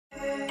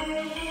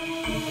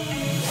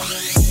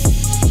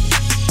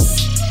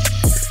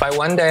By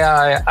one day,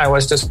 I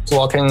was just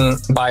walking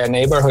by a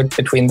neighborhood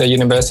between the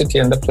university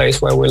and the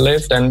place where we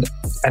lived. And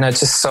I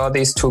just saw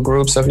these two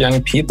groups of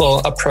young people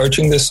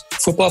approaching this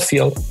football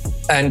field,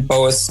 and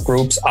both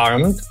groups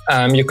armed.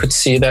 You could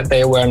see that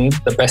they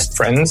weren't the best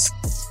friends.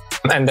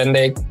 And then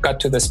they got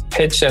to this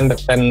pitch and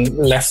then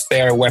left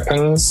their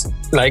weapons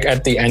like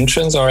at the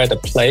entrance or at a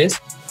place.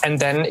 And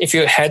then if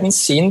you hadn't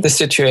seen the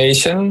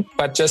situation,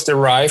 but just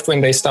arrived when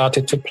they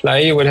started to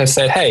play, you would have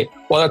said, hey,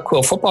 what a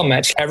cool football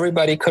match.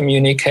 Everybody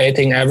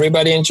communicating,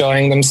 everybody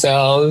enjoying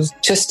themselves.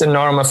 Just a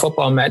normal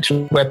football match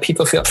where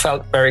people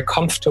felt very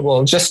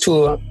comfortable just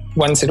to,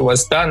 once it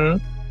was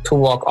done, to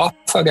walk off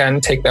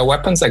again, take their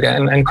weapons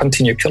again and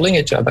continue killing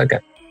each other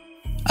again.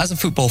 As a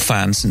football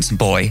fan since a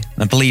boy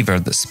and a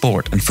believer that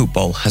sport and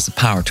football has the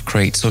power to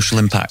create social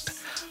impact,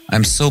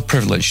 I'm so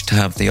privileged to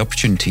have the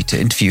opportunity to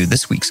interview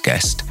this week's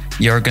guest,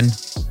 Jürgen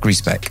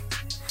Griesbeck,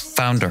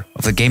 founder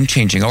of the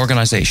game-changing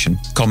organisation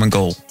Common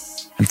Goal.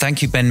 And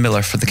thank you, Ben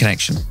Miller, for the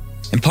connection.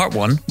 In part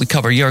one, we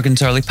cover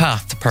Jürgen's early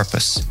path to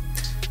purpose.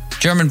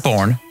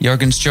 German-born,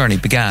 Jürgen's journey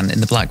began in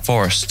the Black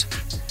Forest.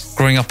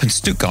 Growing up in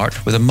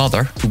Stuttgart with a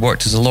mother who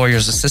worked as a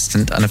lawyer's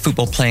assistant and a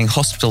football-playing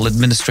hospital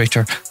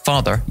administrator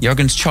father,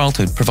 Jürgen's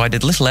childhood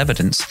provided little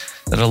evidence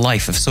that a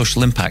life of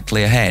social impact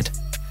lay ahead.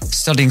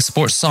 Studying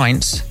sports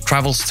science,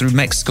 travels through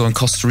Mexico and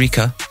Costa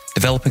Rica,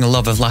 developing a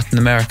love of Latin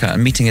America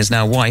and meeting his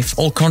now wife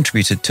all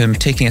contributed to him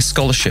taking a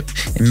scholarship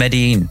in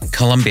Medellin,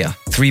 Colombia,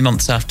 3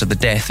 months after the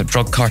death of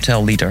drug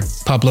cartel leader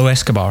Pablo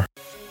Escobar.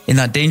 In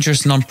that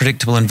dangerous and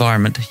unpredictable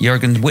environment,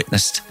 Jürgen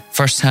witnessed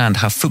firsthand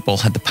how football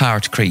had the power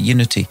to create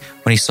unity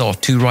when he saw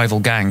two rival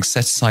gangs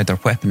set aside their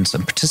weapons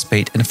and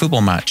participate in a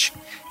football match.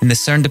 In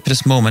this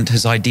serendipitous moment,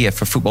 his idea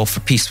for Football for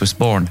Peace was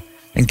born.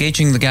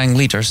 Engaging the gang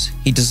leaders,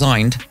 he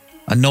designed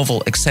a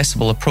novel,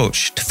 accessible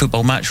approach to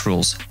football match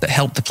rules that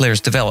helped the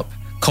players develop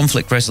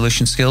conflict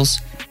resolution skills,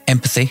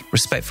 empathy,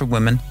 respect for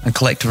women, and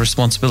collective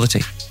responsibility.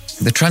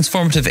 The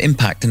transformative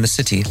impact in the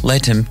city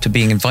led him to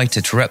being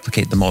invited to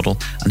replicate the model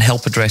and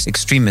help address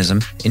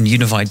extremism in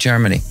unified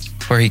Germany,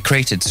 where he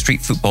created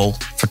street football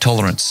for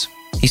tolerance.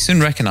 He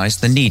soon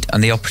recognised the need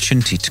and the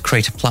opportunity to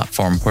create a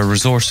platform where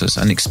resources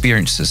and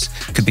experiences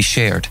could be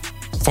shared.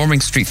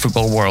 Forming Street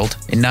Football World,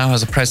 it now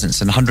has a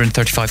presence in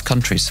 135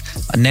 countries,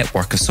 a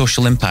network of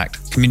social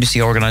impact, community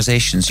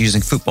organisations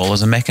using football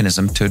as a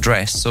mechanism to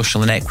address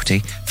social inequity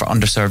for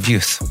underserved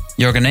youth.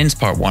 Jürgen ends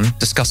part one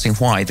discussing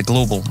why the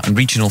global and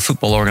regional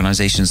football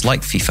organisations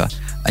like FIFA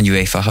and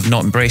UEFA have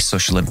not embraced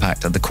social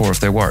impact at the core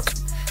of their work.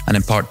 And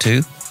in part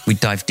two, we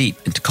dive deep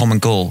into Common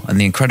Goal and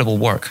the incredible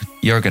work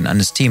Jürgen and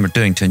his team are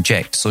doing to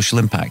inject social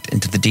impact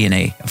into the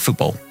DNA of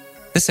football.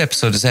 This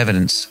episode is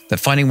evidence that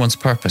finding one's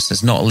purpose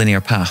is not a linear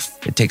path.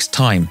 It takes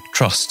time,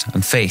 trust,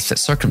 and faith that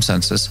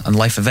circumstances and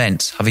life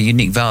events have a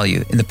unique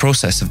value in the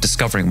process of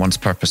discovering one's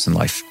purpose in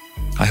life.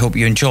 I hope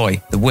you enjoy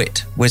the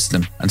wit,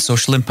 wisdom, and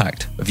social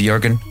impact of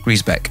Jürgen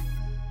Griesbeck.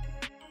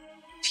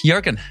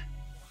 Jürgen,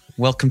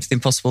 welcome to the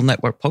Impossible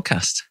Network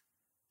podcast.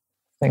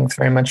 Thanks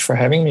very much for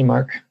having me,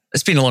 Mark.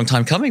 It's been a long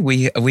time coming.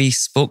 We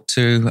spoke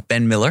to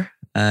Ben Miller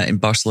in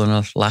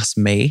Barcelona last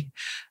May,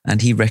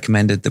 and he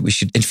recommended that we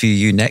should interview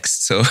you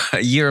next. So a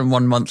year and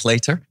 1 month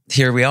later,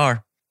 here we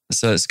are.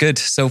 So it's good.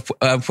 So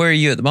where are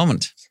you at the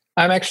moment?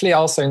 I'm actually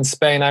also in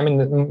Spain.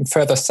 I'm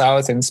further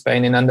south in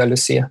Spain, in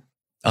Andalusia.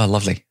 Oh,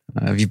 lovely.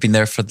 Have you been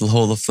there for the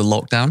whole of the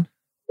lockdown?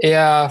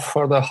 Yeah,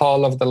 for the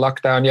whole of the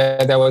lockdown.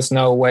 Yeah, there was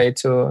no way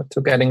to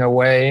getting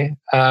away.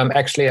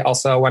 Actually,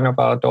 also one of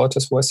our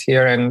daughters was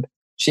here, and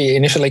she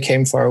initially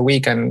came for a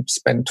week and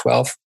spent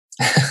 12.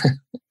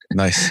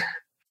 Nice.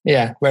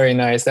 Yeah, very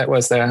nice. That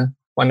was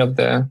one of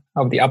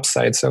the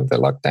upsides of the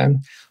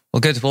lockdown. Well,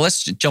 good. Well,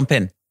 let's jump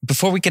in.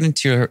 Before we get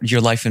into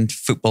your life in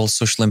football,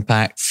 social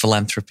impact,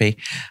 philanthropy,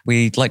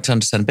 we'd like to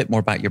understand a bit more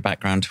about your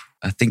background.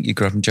 I think you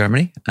grew up in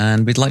Germany,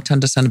 and we'd like to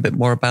understand a bit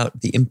more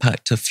about the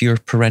impact of your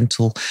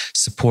parental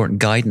support and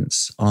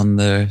guidance on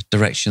the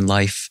direction in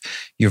life,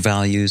 your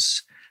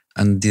values,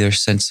 and their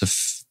sense of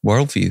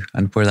worldview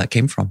and where that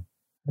came from.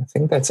 I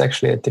think that's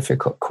actually a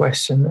difficult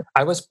question.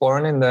 I was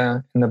born in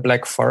the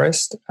Black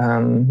Forest,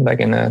 like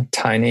in a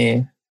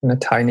tiny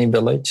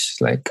village,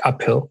 like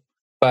uphill,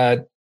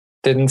 but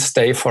didn't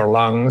stay for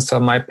long. So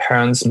my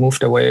parents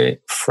moved away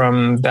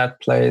from that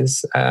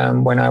place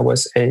when I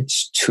was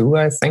age 2,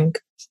 I think.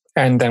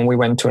 And then we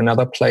went to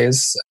another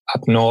place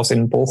up north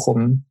in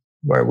Bochum,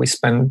 where we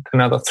spent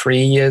another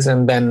 3 years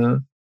and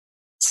then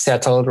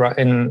settled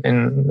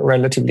in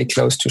relatively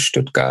close to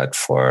Stuttgart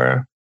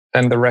for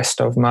then the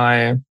rest of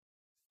my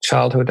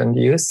childhood and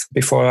youth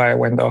before I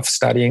went off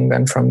studying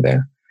then from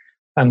there.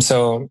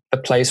 So the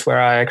place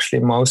where I actually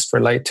most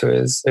relate to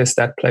is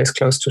that place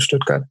close to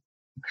Stuttgart.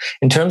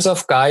 In terms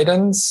of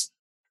guidance,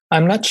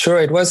 I'm not sure.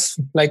 It was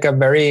like a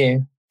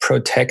very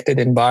protected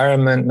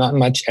environment, not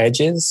much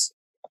edges,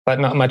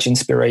 but not much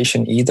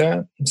inspiration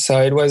either.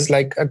 So it was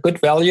like a good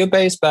value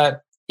base,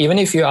 but even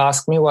if you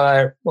ask me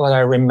what I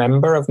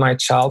remember of my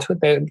childhood,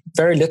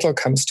 very little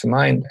comes to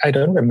mind. I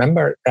don't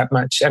remember that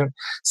much. And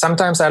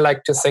sometimes I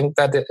like to think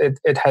that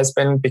it has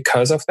been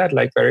because of that,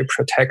 like very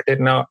protected.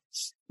 Now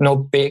no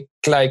big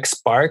like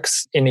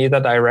sparks in either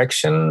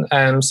direction.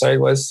 So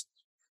it was,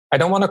 I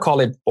don't want to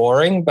call it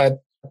boring,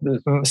 but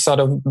sort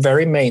of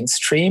very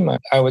mainstream,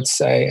 I would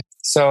say.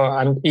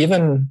 So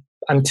even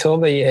until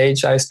the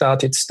age I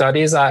started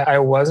studies, I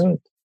wasn't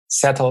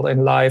settled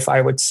in life,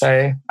 I would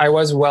say. I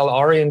was well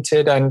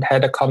oriented and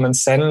had a common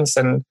sense,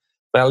 and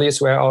values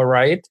were all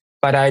right,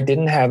 but I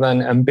didn't have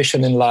an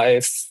ambition in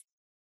life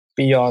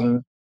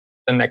beyond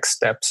the next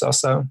steps or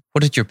so.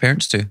 What did your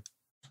parents do?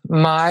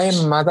 My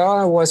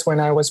mother was, when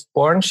I was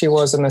born, she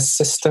was an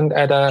assistant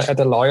at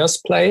a lawyer's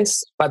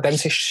place, but then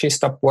she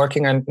stopped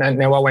working and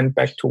never went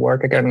back to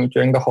work again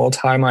during the whole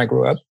time I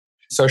grew up.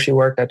 So she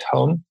worked at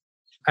home.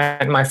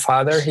 And my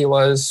father, he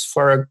was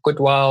for a good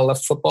while a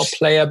football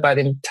player, but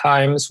in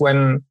times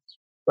when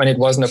it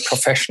wasn't a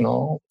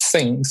professional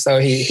thing. So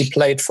he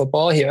played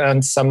football, he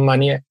earned some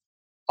money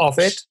off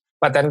it,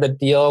 but then the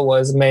deal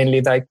was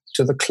mainly like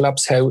to the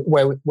clubs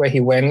where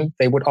he went,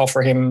 they would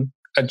offer him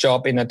a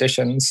job in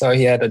addition. So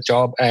he had a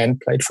job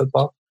and played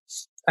football.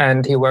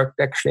 And he worked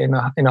actually in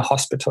a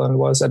hospital and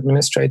was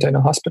administrator in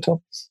a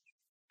hospital.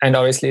 And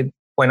obviously,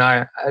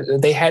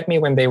 they had me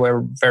when they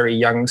were very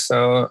young.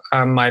 So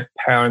my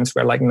parents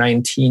were like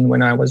 19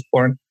 when I was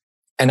born.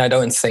 And I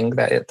don't think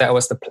that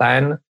was the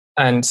plan.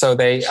 And so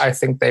I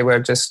think they were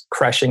just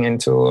crashing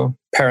into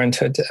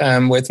parenthood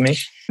with me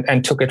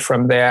and took it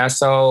from there.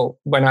 So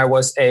when I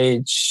was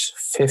age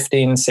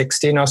 15,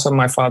 16 or so,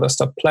 my father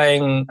stopped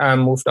playing,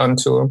 moved on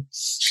to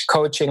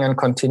coaching and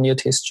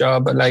continued his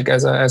job like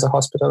as a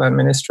hospital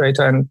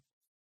administrator. And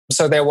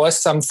so there was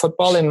some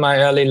football in my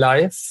early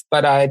life,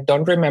 but I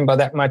don't remember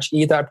that much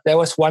either. There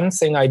was one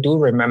thing I do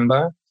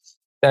remember,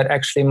 that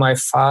actually my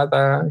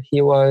father,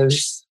 he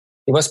was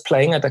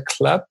playing at a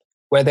club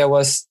where there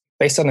was,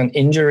 based on an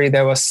injury,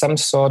 there was some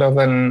sort of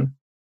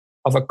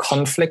a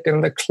conflict in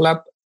the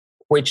club,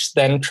 which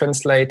then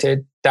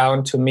translated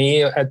down to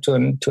me, to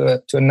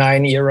a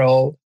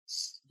 9-year-old,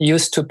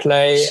 used to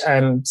play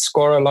and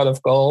score a lot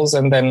of goals.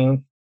 And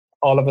then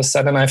all of a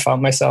sudden I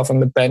found myself on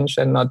the bench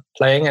and not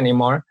playing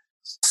anymore.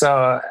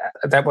 So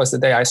that was the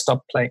day I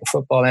stopped playing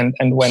football and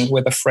went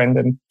with a friend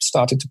and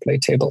started to play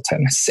table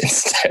tennis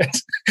instead.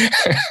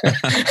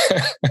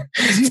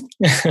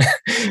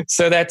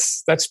 So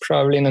that's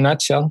probably in a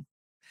nutshell.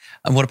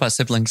 And what about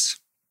siblings?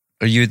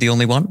 Are you the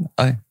only one?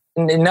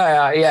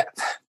 No,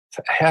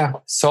 yeah,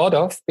 sort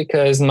of,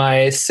 because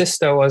my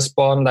sister was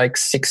born like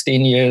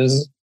 16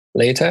 years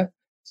later.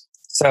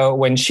 So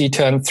when she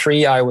turned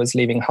 3, I was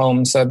leaving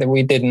home, so that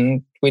we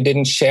didn't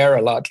share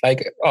a lot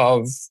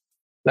of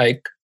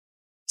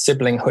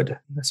siblinghood.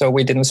 So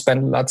we didn't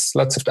spend lots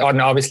of time.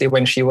 And obviously,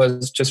 when she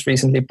was just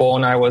recently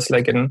born, I was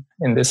like in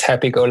this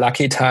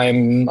happy-go-lucky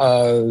time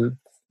of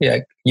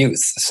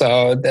youth.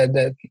 So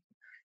that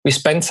we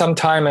spent some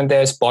time, and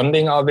there's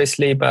bonding,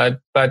 obviously, but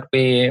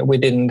we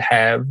didn't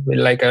have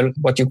like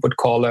what you could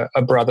call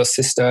a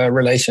brother-sister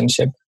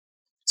relationship.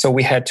 So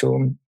we had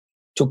to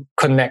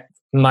connect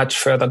much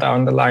further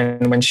down the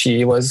line when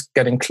she was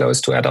getting close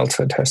to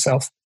adulthood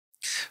herself.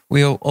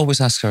 We always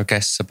ask our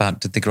guests about,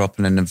 did they grow up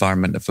in an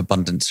environment of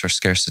abundance or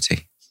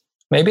scarcity?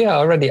 Maybe I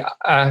already,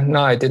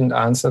 no, I didn't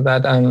answer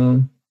that.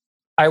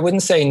 I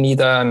wouldn't say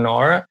neither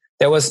nor.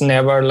 There was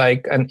never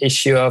like an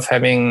issue of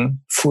having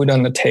food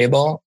on the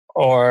table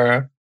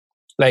or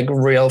like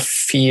real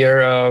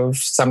fear of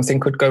something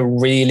could go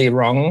really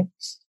wrong.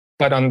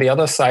 But on the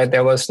other side,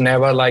 there was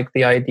never like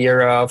the idea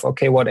of,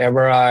 okay,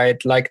 whatever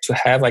I'd like to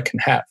have, I can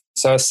have.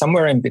 So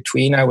somewhere in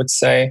between, I would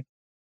say.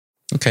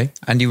 Okay.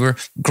 And you were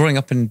growing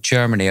up in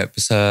Germany. It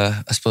was,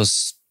 I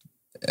suppose,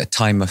 a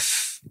time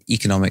of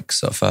economic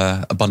sort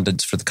of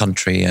abundance for the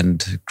country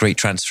and great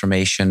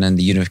transformation and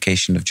the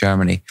unification of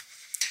Germany.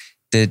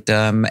 Did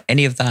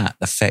any of that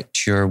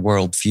affect your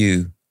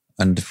worldview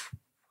and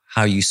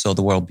how you saw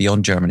the world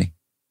beyond Germany?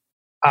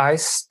 I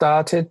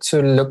started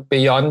to look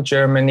beyond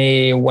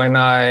Germany when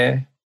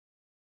I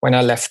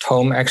left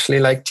home, actually.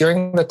 Like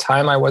during the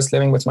time I was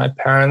living with my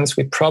parents,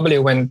 we probably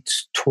went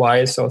 2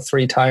 or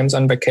 3 times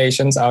on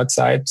vacations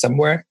outside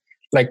somewhere,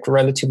 like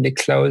relatively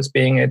close,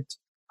 being it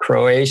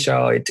Croatia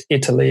or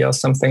Italy or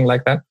something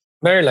like that.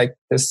 Very like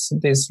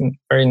these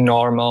very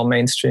normal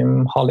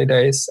mainstream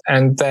holidays.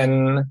 And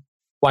then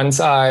once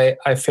I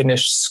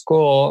finished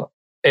school,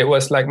 it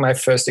was like my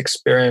first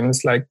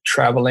experience like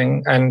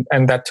traveling, and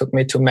that took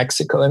me to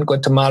Mexico and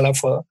Guatemala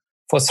for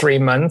 3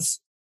 months.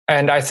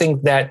 And I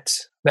think that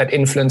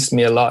influenced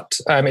me a lot.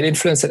 It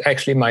influenced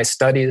actually my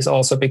studies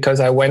also,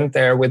 because I went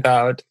there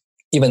without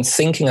even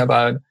thinking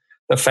about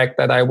the fact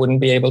that I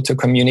wouldn't be able to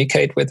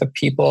communicate with the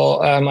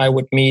people I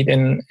would meet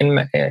in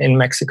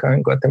Mexico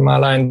and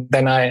Guatemala. And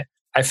then I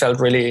felt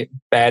really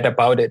bad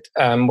about it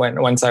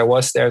once I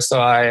was there.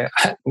 So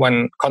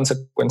one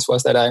consequence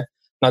was that I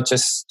not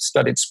just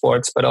studied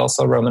sports, but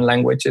also Roman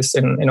languages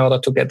in order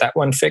to get that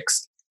one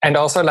fixed. And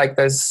also like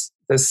this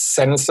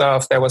sense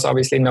of, there was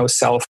obviously no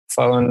cell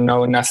phone,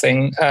 no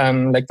nothing.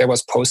 Like there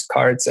was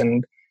postcards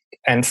and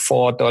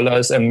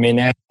 $4 a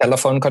minute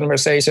telephone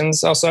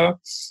conversations also.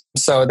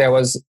 So there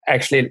was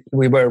actually,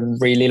 we were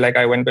really like,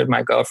 I went with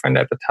my girlfriend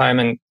at the time,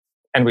 and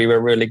and we were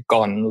really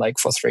gone like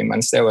for 3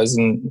 months. There was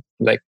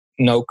like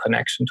no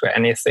connection to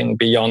anything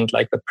beyond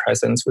like the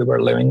presence we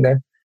were living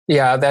there.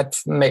 Yeah, that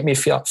made me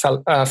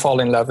fall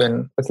in love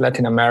with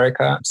Latin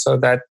America. So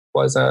that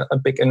was a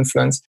big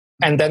influence.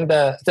 And then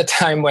the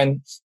time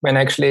when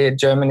actually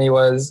Germany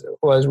was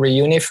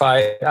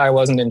reunified, I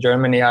wasn't in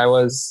Germany. I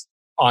was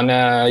on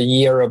a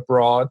year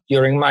abroad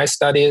during my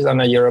studies,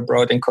 on a year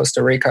abroad in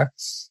Costa Rica.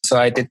 So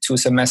I did 2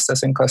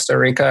 semesters in Costa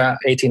Rica,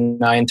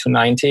 89 to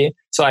 90.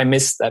 So I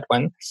missed that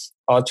one.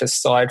 I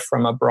just saw it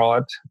from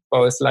abroad,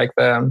 both like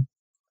the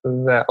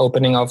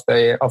opening of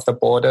the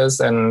borders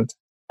and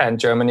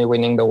Germany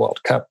winning the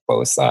World Cup.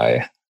 Both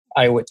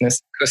I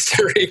witnessed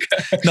Costa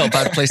Rica. Not a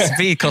bad place to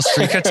be,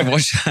 Costa Rica, to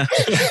watch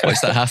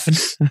that happen.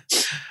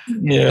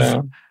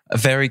 Yeah. A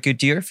very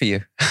good year for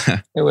you.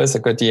 It was a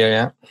good year,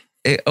 yeah.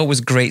 It always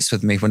grates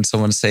with me when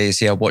someone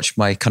says, yeah, watch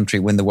my country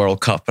win the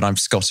World Cup, and I'm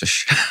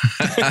Scottish.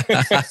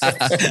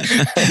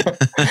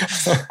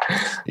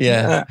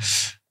 Yeah.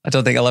 I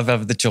don't think I'll ever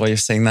have the joy of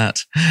saying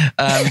that.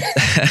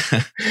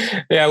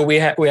 Yeah,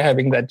 we're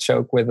having that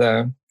joke with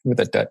the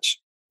Dutch.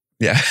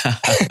 Yeah.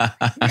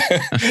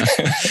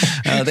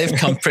 They've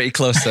come pretty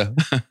close though.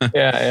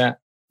 Yeah.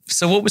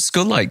 So what was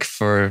school like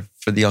for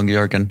the young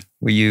Jürgen?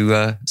 Were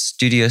you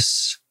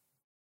studious?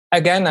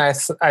 Again, I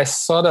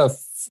sort of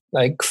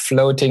like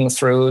floating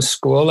through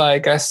school, I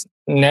guess.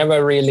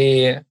 Never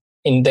really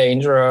in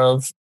danger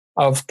of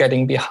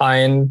getting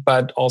behind,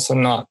 but also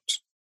not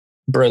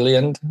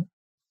brilliant.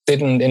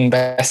 Didn't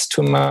invest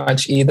too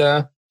much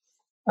either.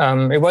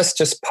 It was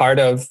just part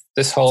of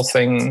this whole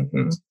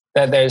thing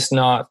that there's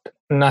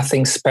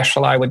nothing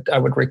special I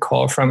would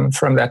recall from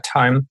that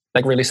time,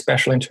 like really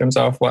special in terms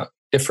of what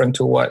different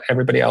to what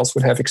everybody else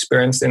would have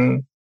experienced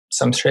in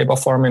some shape or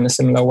form in a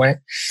similar way.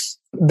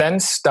 Then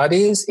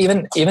studies,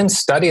 even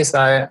studies,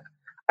 I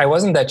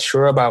wasn't that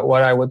sure about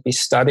what I would be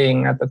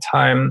studying at the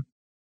time.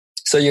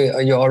 So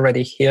you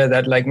already hear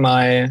that like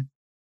my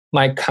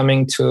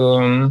coming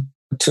to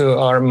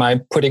or my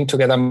putting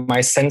together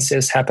my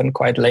senses happened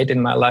quite late in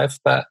my life.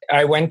 But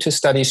I went to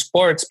study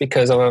sports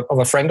because of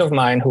a friend of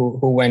mine who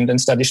went and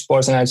studied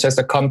sports, and I just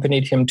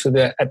accompanied him to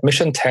the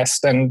admission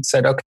test and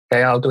said,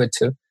 okay, I'll do it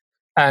too.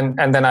 And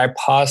then I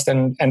passed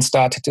and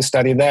started to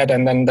study that.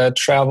 And then the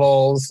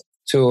travels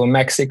to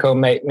Mexico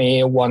made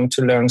me want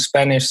to learn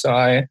Spanish. So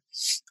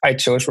I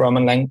chose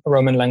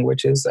Roman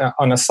languages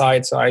on a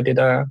side. So I did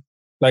a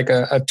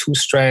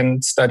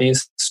 2-strand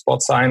studies,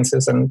 sports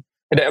sciences, and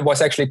it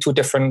was actually 2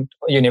 different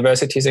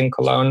universities in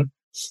Cologne.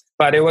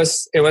 But it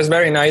was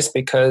very nice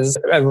because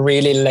I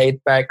really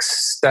laid back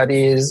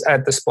studies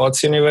at the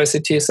sports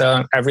university.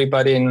 So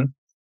everybody in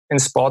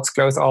sports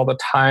clothes all the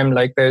time,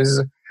 like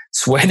there's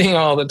sweating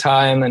all the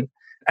time,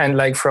 and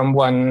like from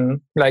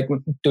one like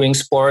doing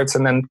sports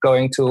and then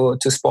going to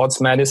sports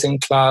medicine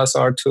class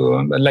or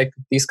to like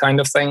these kind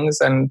of things,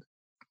 and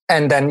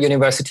then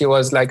university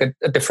was like a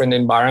different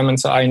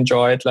environment. So I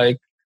enjoyed like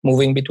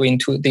moving between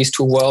these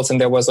two worlds,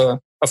 and there was a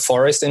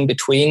forest in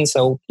between,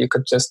 so you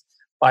could just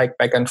bike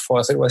back and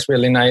forth. It was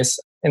really nice.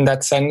 In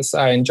that sense,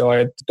 I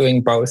enjoyed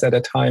doing both at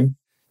a time.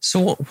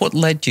 So what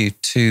led you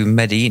to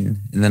Medellin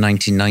in the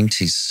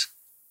 1990s?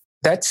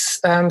 That's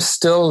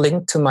still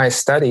linked to my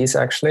studies,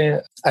 actually.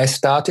 I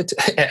started,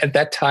 at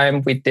that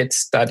time, we did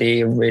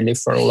study really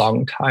for a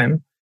long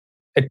time.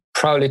 It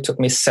probably took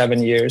me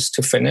 7 years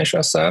to finish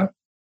or so.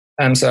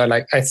 So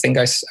like, I think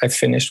I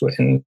finished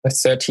in the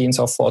 13th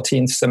or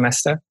 14th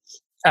semester.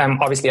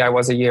 Obviously, I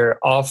was a year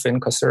off in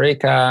Costa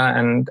Rica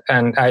and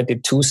I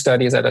did 2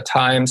 studies at a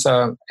time.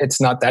 So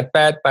it's not that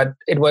bad, but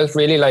it was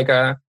really like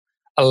a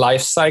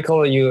life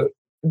cycle.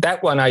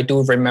 That one I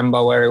do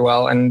remember very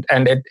well, and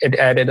it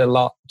added a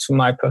lot to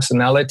my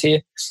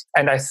personality.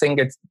 And I think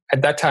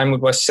at that time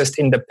it was just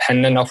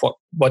independent of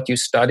what you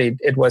studied.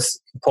 It was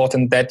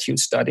important that you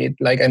studied,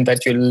 like, and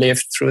that you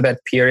lived through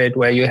that period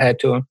where you had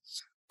to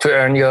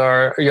earn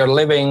your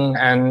living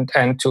and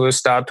to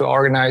start to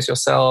organize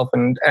yourself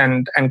and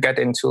get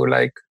into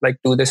like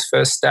do this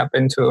first step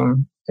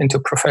into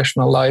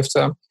professional life.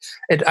 So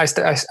I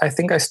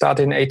think I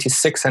started in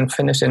 86 and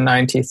finished in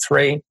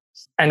 93.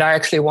 And I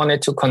actually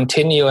wanted to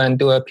continue and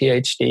do a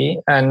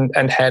PhD and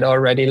had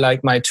already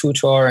like my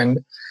tutor and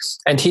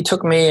he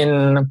took me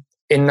in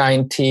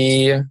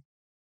 92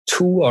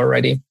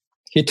 already.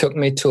 He took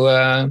me to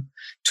a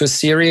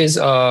series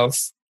of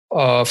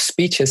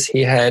speeches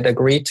he had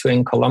agreed to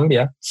in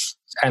Colombia.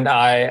 And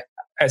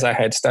as I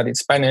had studied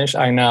Spanish,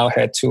 I now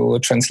had to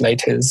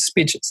translate his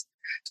speeches.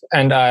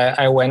 And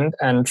I went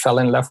and fell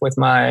in love with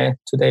my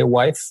today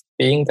wife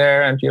being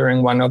there and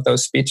during one of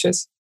those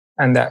speeches.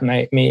 And that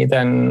made me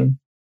then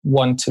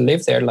want to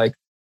live there like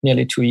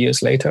nearly 2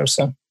 years later or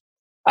so.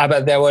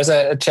 But there was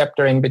a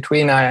chapter in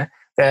between.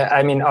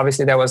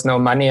 Obviously there was no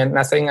money and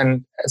nothing.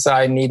 And so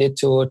I needed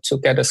to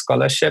get a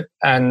scholarship.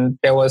 And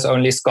there was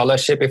only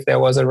scholarship if there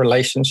was a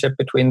relationship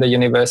between the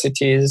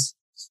universities.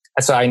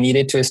 So I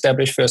needed to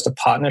establish first a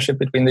partnership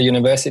between the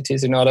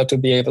universities in order to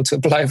be able to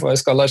apply for a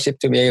scholarship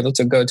to be able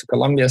to go to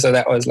Colombia. So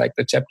that was like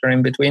the chapter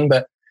in between.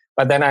 But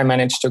then I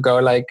managed to go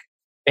like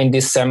in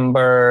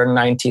December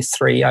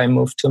 93, I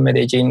moved to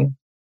Medellin,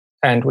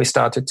 and we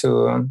started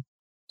to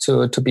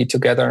be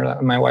together,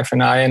 my wife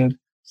and I. And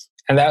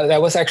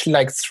that was actually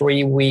like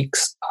 3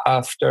 weeks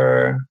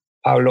after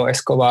Pablo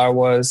Escobar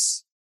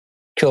was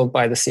killed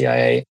by the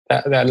CIA.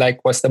 That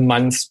like was the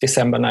month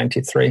December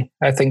 93.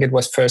 I think it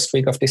was first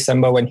week of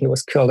December when he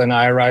was killed, and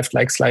I arrived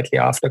like slightly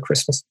after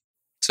Christmas.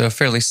 So a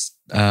fairly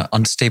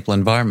unstable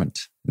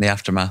environment in the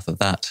aftermath of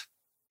that.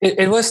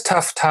 It was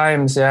tough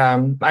times,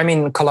 yeah. I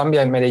mean,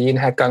 Colombia and Medellin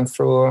had gone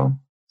through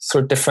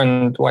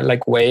different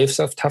waves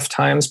of tough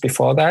times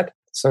before that.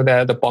 So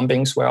the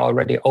bombings were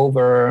already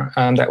over.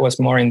 That was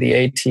more in the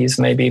 80s,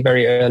 maybe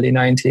very early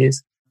 90s.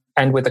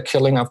 And with the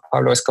killing of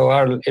Pablo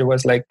Escobar, it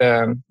was like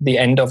the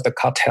end of the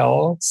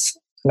cartels,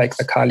 like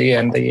the Cali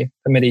and the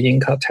Medellin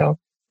cartel.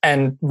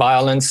 And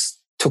violence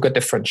took a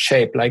different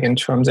shape, like in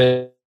terms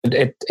of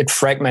it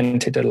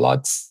fragmented a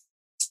lot.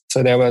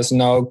 So there was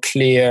no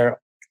clear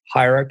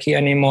hierarchy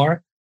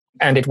anymore.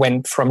 And it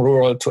went from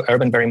rural to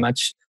urban very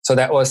much. So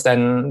that was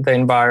then the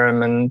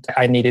environment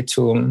I needed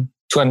to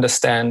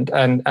understand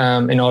and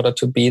in order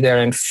to be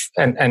there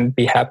and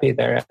be happy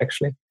there,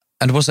 actually.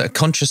 And was it a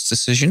conscious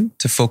decision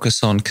to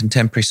focus on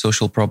contemporary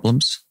social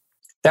problems?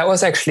 That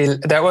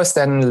was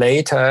then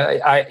later.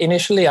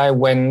 Initially I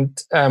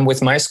went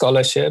with my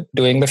scholarship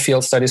doing the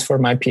field studies for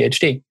my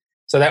PhD.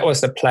 So that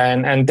was the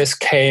plan. And this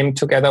came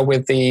together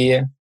with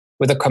a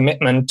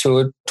commitment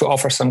to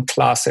offer some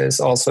classes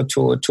also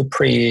to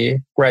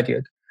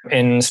pre-graduate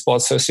in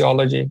sports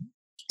sociology.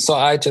 So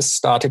I just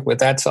started with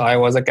that. So I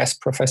was a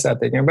guest professor at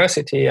the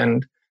university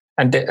and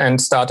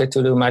started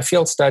to do my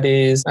field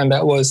studies. And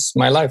that was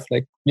my life,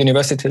 like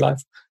university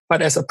life,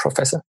 but as a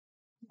professor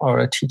or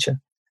a teacher.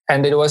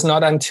 And it was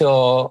not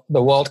until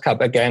the World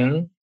Cup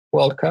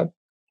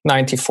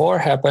 94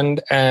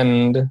 happened,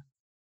 and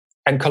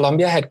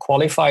Colombia had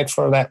qualified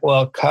for that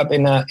World Cup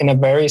in a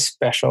very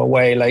special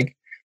way. Like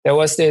there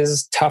was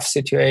this tough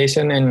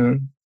situation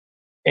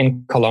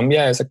in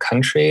Colombia as a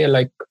country,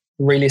 like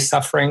really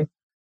suffering.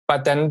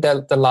 But then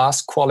the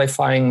last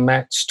qualifying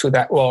match to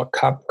that World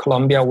Cup,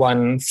 Colombia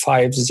won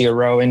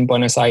 5-0 in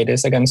Buenos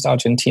Aires against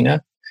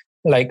Argentina,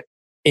 like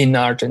in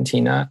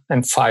Argentina,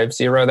 and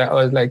 5-0. That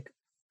was like,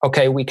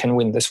 okay, we can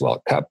win this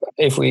World Cup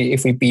if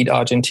we beat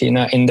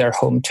Argentina in their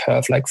home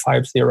turf, like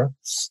 5-0.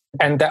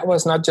 And that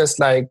was not just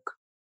like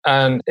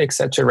an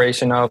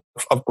exaggeration of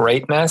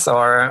greatness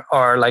or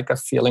like a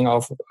feeling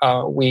of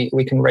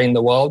we can reign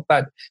the world,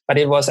 but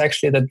it was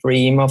actually the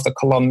dream of the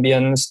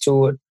Colombians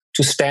to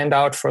stand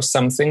out for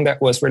something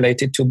that was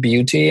related to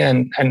beauty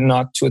and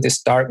not to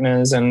this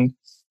darkness and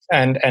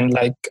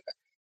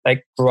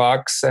like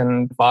drugs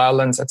and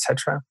violence,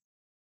 etc.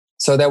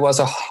 So there was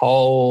a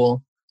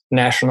whole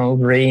national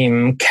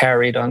dream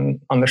carried on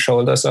the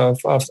shoulders of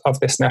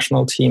this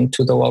national team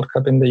to the World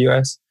Cup in the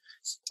US.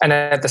 And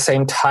at the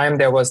same time,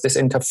 there was this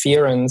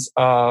interference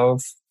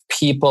of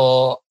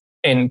people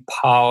in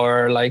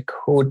power, like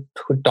who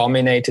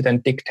dominated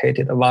and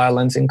dictated the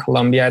violence in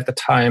Colombia at the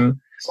time,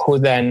 who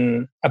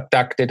then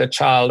abducted a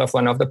child of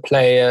one of the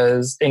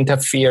players,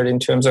 interfered in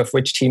terms of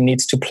which team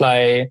needs to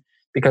play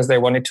because they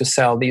wanted to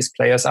sell these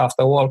players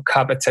after World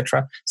Cup,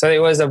 etc. So it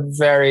was a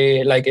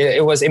very,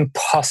 it was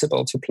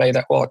impossible to play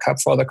that World Cup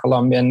for the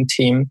Colombian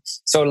team.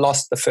 So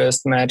lost the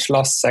first match,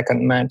 lost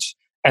second match,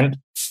 and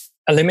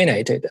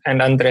eliminated. And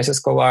Andrés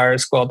Escobar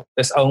scored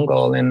this own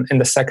goal in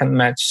the second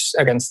match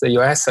against the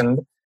US.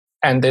 And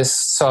this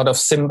sort of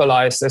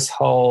symbolized this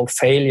whole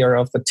failure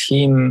of the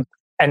team.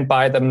 And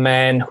by the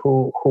man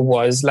who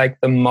was like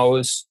the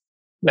most,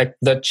 like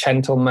the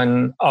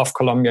gentleman of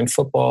Colombian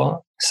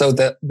football. So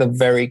the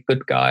very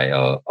good guy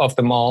of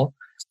them all.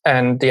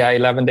 And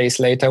 11 days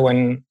later,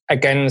 when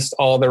against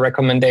all the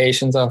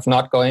recommendations of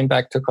not going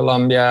back to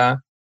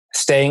Colombia,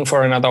 staying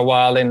for another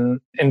while in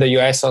the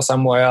US or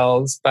somewhere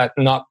else, but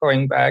not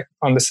going back,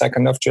 on the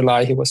 2nd of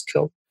July, he was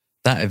killed.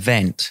 That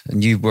event,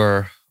 and you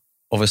were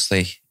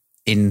obviously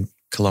in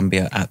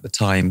Colombia at the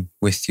time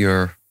with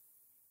your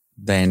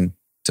then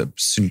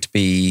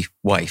soon-to-be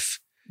wife.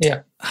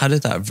 Yeah. How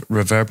did that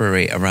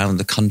reverberate around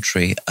the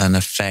country and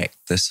affect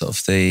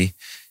the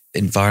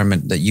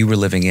environment that you were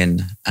living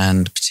in,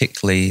 and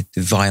particularly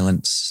the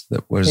violence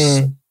that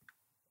was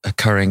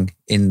occurring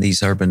in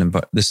these urban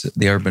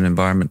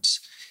environments?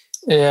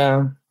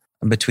 Yeah.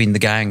 And between the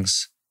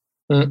gangs.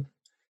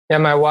 Yeah,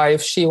 my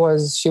wife, she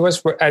was.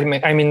 I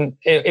mean,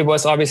 it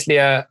was obviously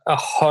a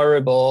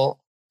horrible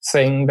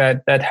thing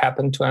that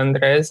happened to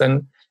Andres,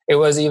 and it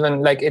was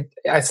even like it.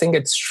 I think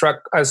it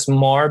struck us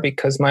more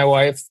because my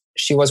wife,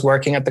 she was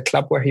working at the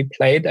club where he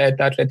played at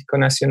Atlético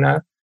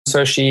Nacional,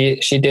 so she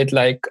did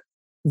like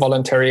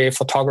voluntary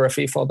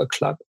photography for the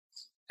club,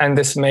 and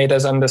this made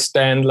us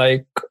understand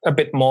like a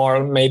bit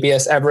more, maybe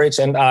as average.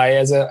 And I,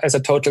 as a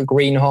total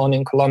greenhorn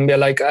in Colombia,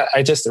 like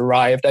I just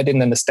arrived, I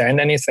didn't understand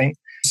anything.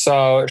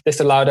 So this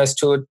allowed us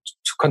to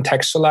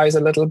contextualize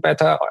a little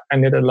better,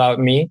 and it allowed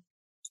me.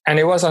 And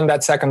it was on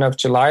that 2nd of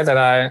July that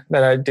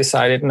I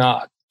decided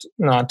not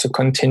to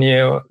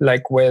continue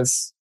like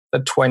with the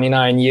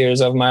 29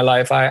 years of my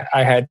life I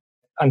had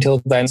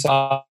until then.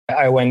 So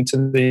I went to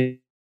the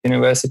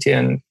university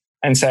and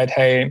said,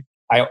 hey,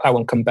 I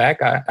won't come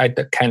back. I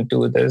can't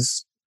do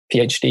this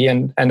PhD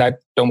and I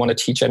don't want to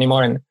teach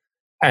anymore.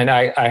 And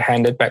I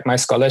handed back my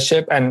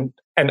scholarship and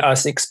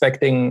us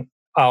expecting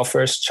our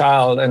first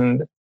child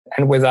and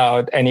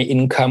without any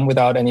income,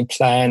 without any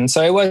plan.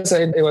 So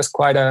it was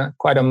quite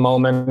a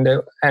moment.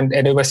 And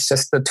it was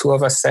just the two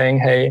of us saying,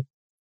 hey,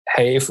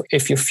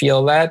 if you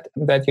feel that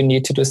you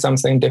need to do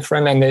something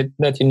different and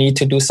that you need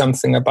to do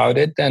something about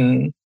it,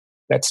 then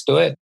let's do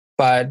it.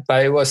 But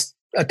it was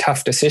a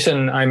tough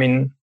decision. I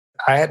mean,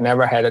 I had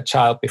never had a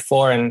child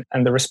before and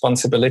the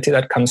responsibility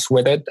that comes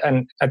with it.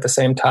 And at the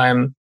same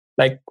time,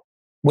 like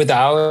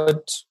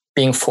without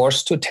being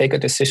forced to take a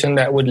decision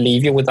that would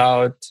leave you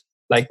without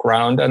like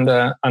ground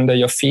under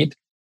your feet.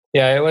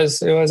 Yeah, it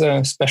was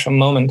a special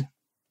moment.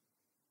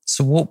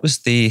 So what was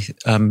the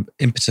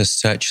impetus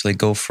to actually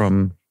go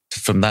from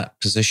that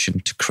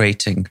position to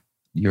creating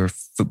your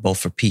Football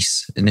for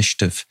Peace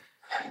initiative?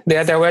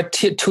 There were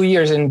 2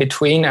 years in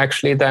between,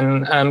 actually.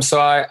 Then, so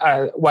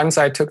I once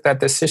I took that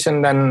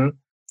decision, then,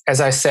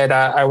 as I said,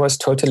 I was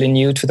totally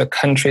new to the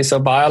country. So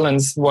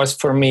violence was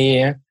for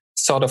me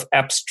sort of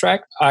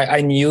abstract.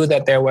 I knew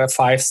that there were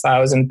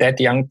 5,000 dead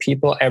young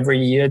people every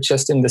year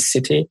just in the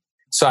city.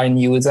 So I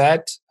knew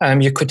that.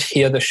 You could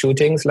hear the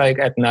shootings like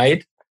at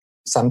night,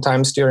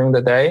 sometimes during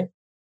the day,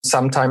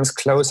 sometimes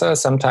closer,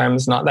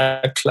 sometimes not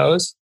that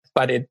close.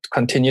 But it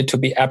continued to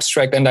be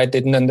abstract, and I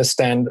didn't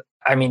understand.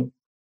 I mean,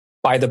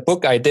 by the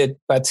book I did,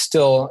 but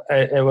still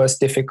it was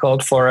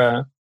difficult for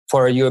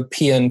a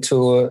European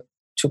to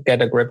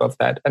get a grip of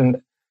that.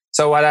 And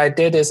so what I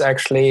did is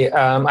actually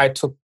I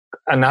took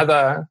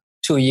another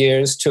 2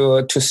 years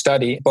to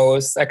study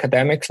both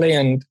academically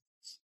and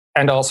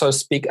also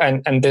speak.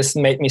 And this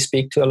made me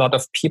speak to a lot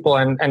of people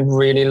and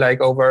really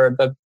like over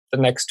the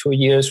next 2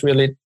 years,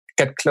 really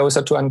get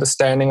closer to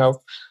understanding of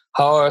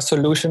how a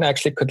solution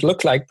actually could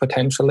look like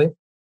potentially.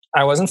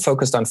 I wasn't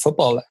focused on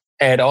football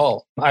at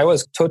all. I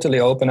was totally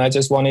open. I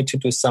just wanted to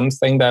do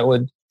something that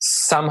would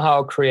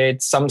somehow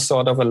create some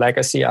sort of a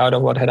legacy out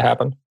of what had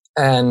happened.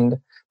 And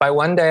by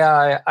one day,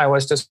 I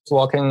was just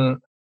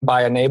walking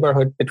by a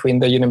neighborhood between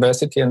the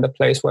university and the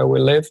place where we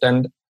lived.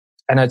 And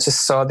I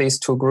just saw these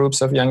two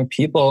groups of young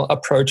people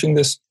approaching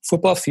this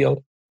football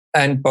field,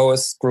 and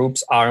both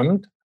groups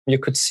armed. You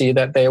could see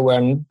that they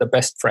weren't the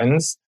best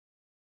friends.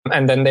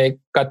 And then they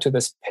got to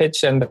this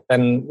pitch and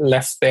then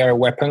left their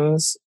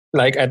weapons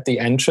like at the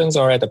entrance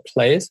or at a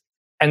place.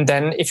 And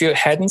then if you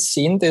hadn't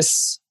seen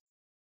this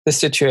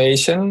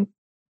situation,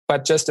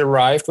 but just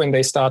arrived when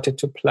they started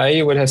to play,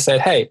 you would have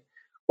said, hey,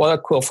 what a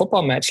cool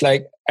football match.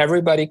 Like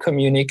everybody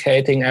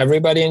communicating,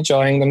 everybody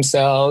enjoying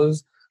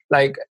themselves,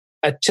 like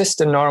just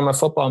a normal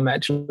football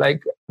match,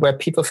 like where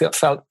people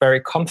felt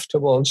very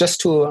comfortable just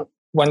to,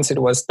 once it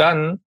was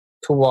done,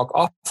 to walk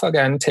off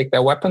again, take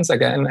their weapons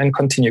again and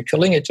continue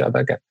killing each other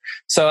again.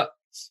 So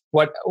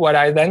what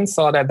I then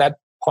thought at that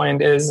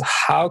point is,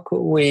 how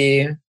could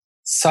we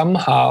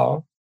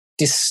somehow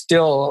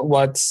distill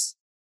what's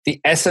the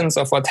essence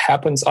of what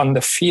happens on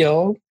the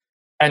field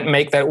and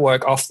make that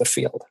work off the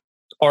field,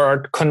 or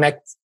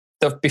connect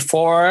the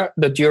before,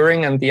 the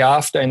during, and the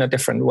after in a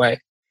different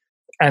way.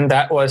 And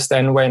that was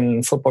then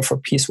when Football for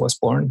Peace was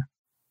born.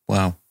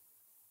 Wow.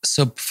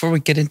 So before we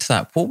get into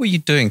that, what were you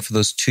doing for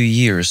those 2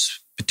 years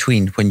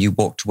between when you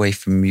walked away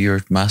from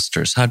your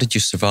master's? How did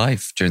you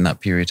survive during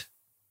that period?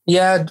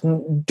 Yeah,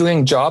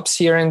 doing jobs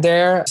here and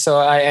there. So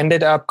I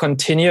ended up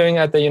continuing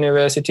at the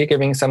university,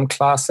 giving some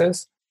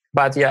classes.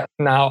 But yeah,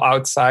 now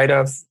outside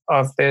of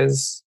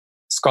this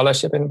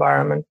scholarship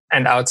environment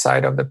and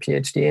outside of the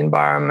PhD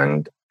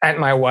environment, and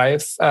my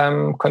wife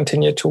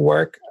continued to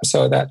work.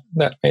 So that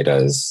made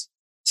us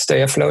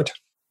stay afloat.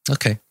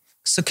 Okay.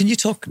 So can you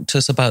talk to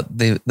us about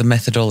the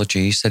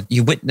methodology? You said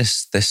you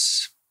witnessed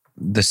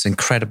this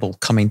incredible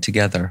coming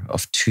together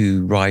of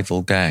two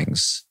rival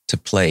gangs to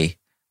play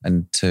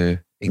and to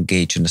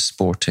engage in a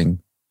sporting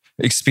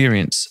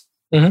experience.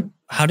 Mm-hmm.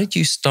 How did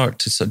you start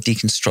to sort of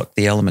deconstruct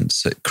the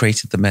elements that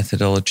created the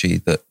methodology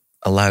that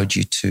allowed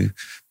you to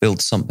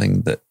build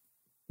something that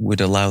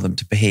would allow them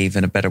to behave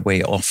in a better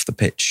way off the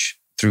pitch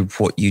through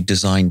what you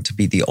designed to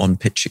be the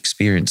on-pitch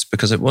experience?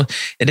 Because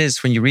it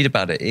is, when you read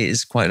about it, it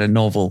is quite a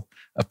novel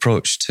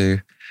approach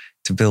to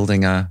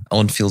building a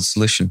on-field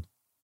solution.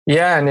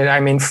 Yeah, and I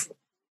mean,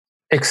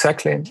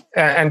 exactly.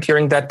 And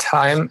during that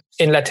time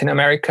in Latin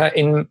America,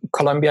 in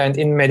Colombia and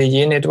in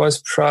Medellin, it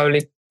was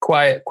probably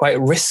quite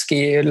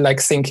risky, like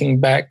thinking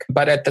back.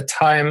 But at the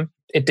time,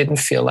 it didn't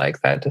feel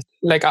like that.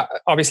 Like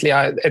obviously,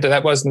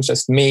 that wasn't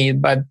just me.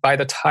 But by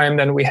the time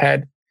then we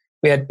had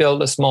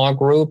built a small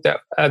group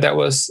that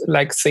was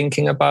like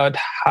thinking about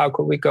how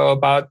could we go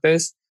about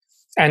this.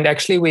 And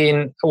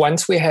actually,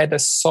 once we had a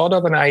sort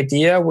of an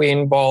idea, we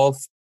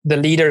involved the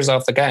leaders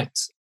of the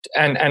gangs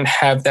and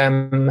have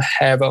them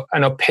have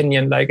an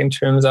opinion, like in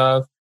terms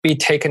of be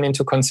taken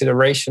into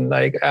consideration,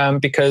 like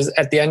because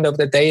at the end of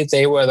the day,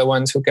 they were the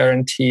ones who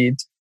guaranteed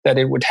that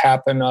it would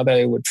happen or that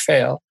it would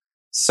fail.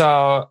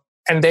 So,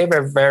 and they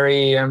were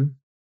very,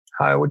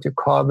 how would you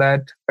call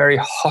that? Very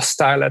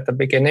hostile at the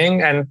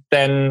beginning. And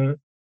then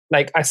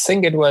like, I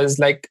think it was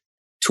like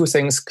two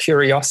things: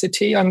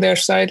 curiosity on their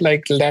side,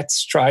 like,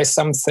 let's try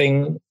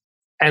something,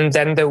 and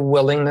then the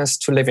willingness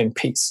to live in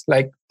peace.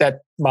 Like,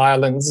 that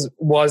violence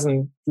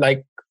wasn't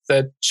like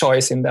the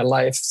choice in their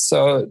life.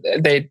 So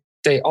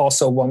they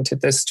also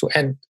wanted this to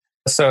end.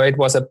 So it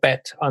was a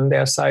bet on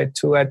their side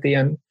too at the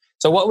end.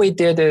 So what we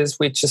did is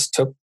we just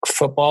took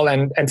football,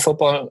 and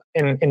football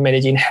in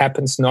Medellin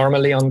happens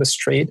normally on the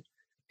street,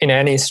 in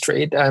any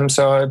street.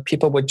 So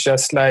people would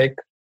just like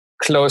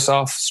close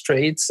off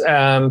streets,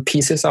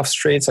 pieces of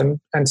streets,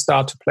 and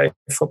start to play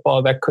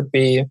football. That could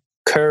be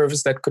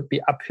curves, that could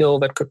be uphill,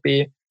 that could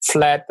be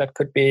flat, that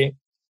could be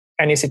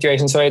any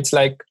situation. So it's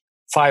like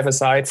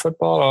 5-a-side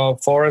football or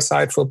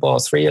 4-a-side football,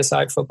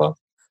 3-a-side football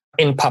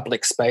in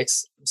public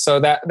space. So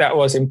that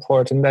was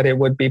important, that it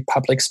would be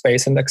public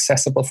space and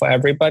accessible for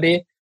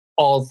everybody.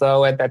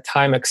 Although at that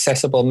time,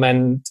 accessible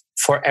meant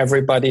for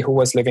everybody who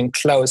was living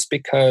close,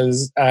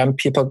 because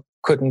people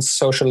couldn't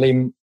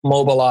socially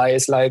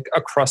mobilize like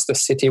across the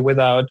city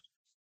without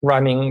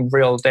running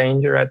real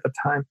danger at the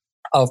time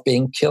of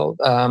being killed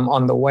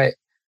on the way,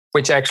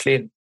 which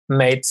actually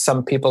made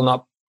some people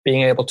not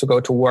being able to go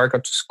to work or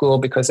to school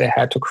because they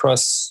had to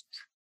cross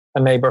a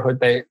neighborhood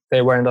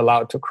they weren't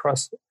allowed to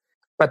cross.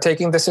 But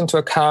taking this into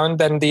account,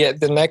 then the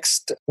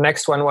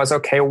next one was,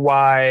 okay,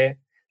 why,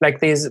 like,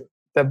 the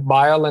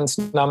violence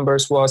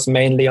numbers was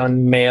mainly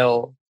on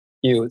male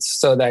youths.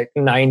 So like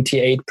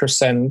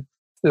 98%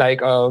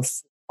 like of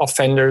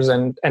offenders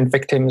and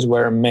victims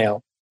were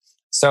male.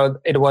 So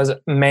it was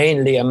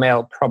mainly a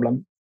male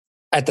problem.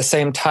 At the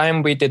same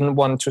time, we didn't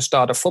want to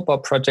start a football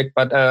project,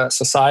 but a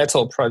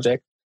societal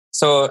project.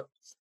 So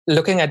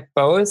looking at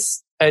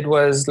both, it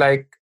was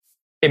like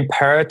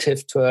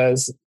imperative to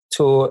us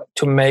to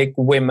make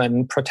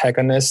women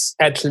protagonists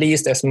at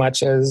least as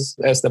much as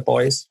the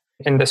boys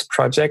in this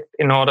project,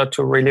 in order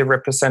to really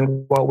represent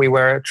what we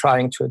were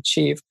trying to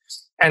achieve.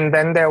 And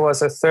then there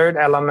was a third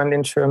element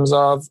in terms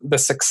of the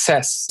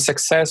success.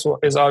 Success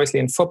is obviously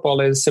in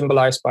football is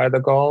symbolized by the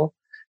goal.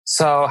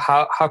 So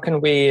how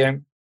can we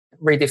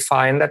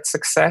redefine that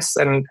success?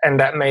 And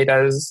that made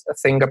us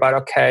think about,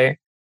 okay,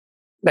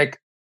 like,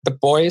 the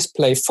boys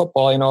play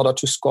football in order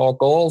to score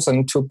goals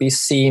and to be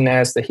seen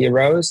as the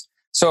heroes.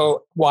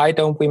 So why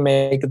don't we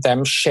make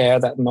them share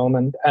that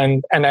moment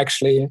and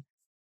actually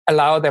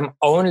allow them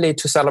only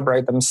to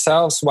celebrate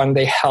themselves when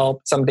they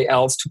help somebody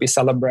else to be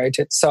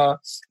celebrated? So,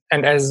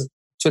 and as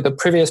to the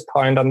previous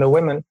point on the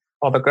women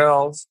or the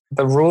girls,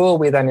 the rule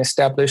we then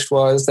established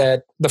was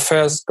that the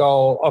first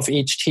goal of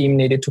each team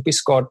needed to be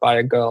scored by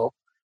a girl.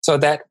 So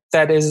that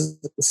is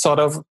sort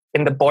of,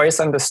 in the boys'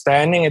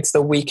 understanding, it's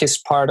the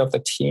weakest part of the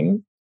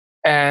team.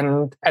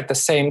 And at the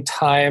same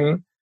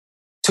time,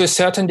 to a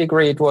certain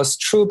degree, it was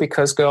true,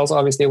 because girls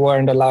obviously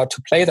weren't allowed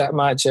to play that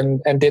much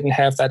and didn't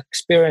have that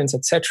experience,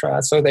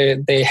 etc. So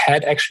they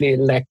had actually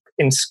lacked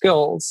in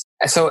skills.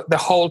 So the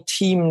whole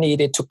team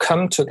needed to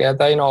come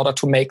together in order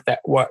to make that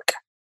work.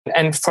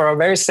 And for a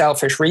very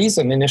selfish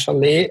reason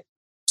initially,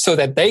 so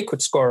that they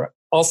could score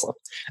also.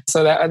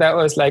 So that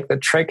was like the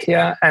trick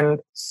here. And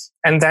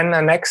then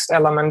the next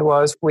element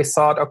was, we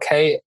thought,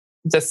 okay,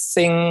 the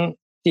thing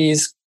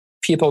these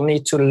people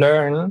need to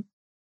learn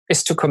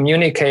is to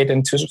communicate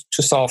and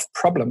to solve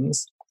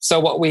problems. So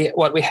what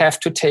we have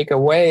to take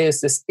away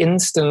is this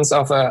instance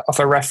of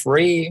a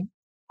referee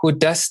who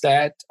does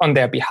that on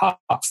their behalf.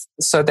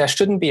 So there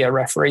shouldn't be a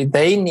referee.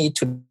 They need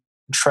to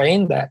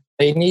train that.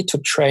 They need to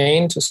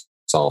train to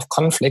solve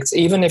conflicts,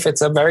 even if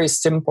it's a very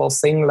simple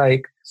thing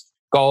like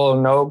goal,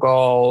 no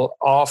goal,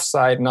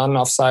 offside,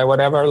 non-offside,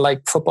 whatever,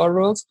 like football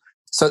rules.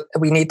 So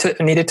we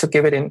needed to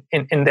give it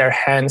in their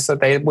hands, so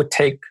they would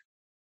take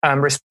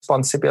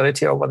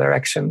responsibility over their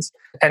actions.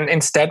 And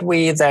instead,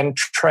 we then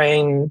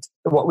trained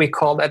what we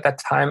called at that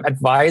time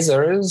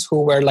advisors,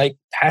 who were like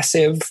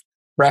passive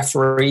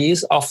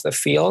referees off the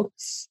field,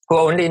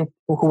 who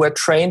were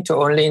trained to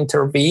only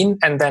intervene,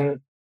 and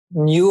then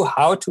knew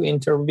how to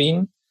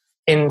intervene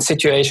in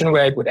situation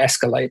where it would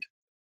escalate,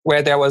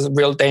 where there was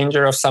real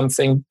danger of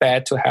something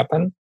bad to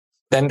happen.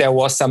 Then there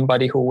was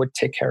somebody who would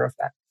take care of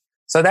that.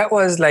 So that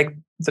was like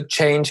the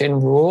change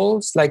in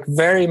rules, like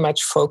very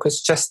much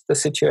focused just the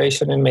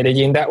situation in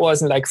Medellin. That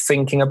wasn't like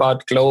thinking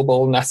about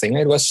global nothing.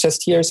 It was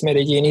just, here's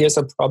Medellin, here's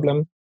a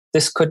problem.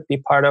 This could be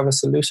part of a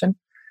solution.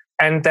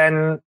 And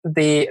then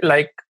the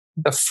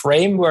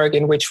framework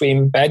in which we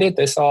embedded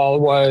this all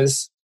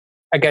was,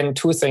 again,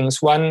 two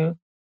things. One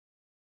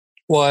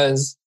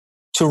was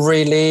to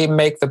really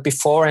make the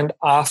before and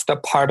after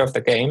part of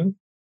the game.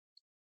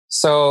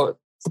 So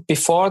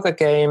before the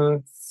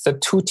game, the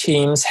two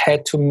teams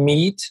had to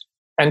meet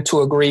and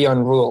to agree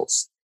on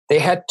rules. They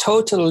had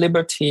total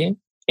liberty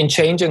in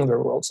changing the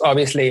rules.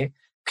 Obviously,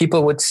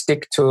 people would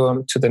stick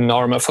to the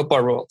normal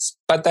football rules,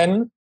 but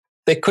then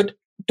they could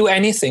do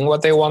anything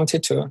what they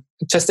wanted to.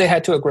 Just they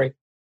had to agree,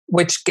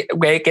 which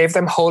gave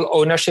them whole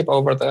ownership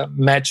over the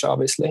match,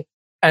 obviously.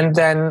 And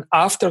then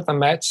after the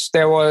match,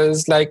 there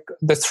was like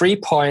the 3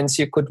 points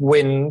you could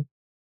win,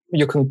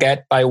 you can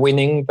get by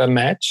winning the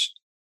match,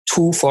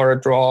 2 for a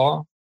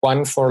draw,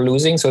 1 for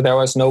losing. So there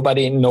was no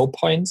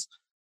points.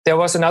 there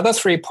was another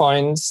 3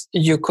 points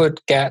you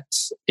could get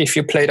if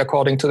you played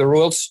according to the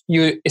rules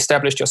you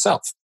established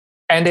yourself.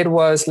 And it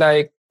was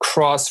like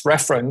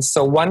cross-reference.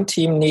 So one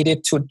team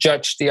needed to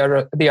judge the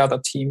other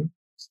team.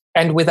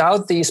 And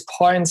without these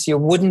points, you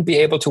wouldn't be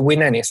able to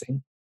win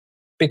anything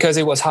because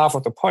it was half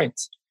of the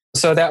points.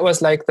 So that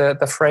was like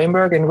the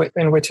framework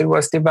in which it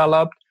was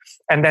developed.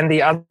 And then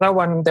the other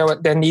one,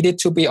 there needed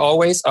to be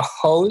always a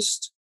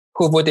host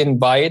who would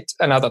invite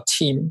another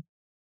team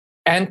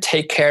and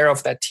take care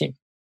of that team.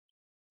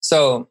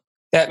 So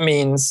that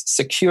means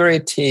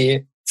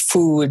security,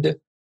 food,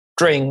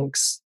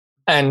 drinks,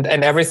 and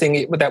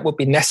everything that would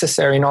be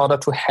necessary in order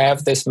to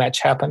have this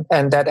match happen.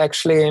 And that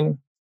actually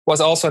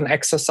was also an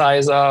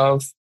exercise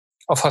of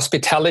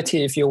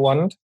hospitality, if you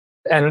want.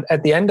 And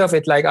at the end of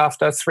it, like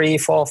after 3,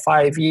 4,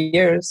 5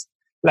 years,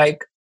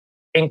 like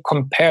in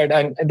compared,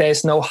 and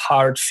there's no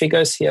hard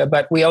figures here,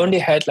 but we only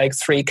had like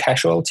 3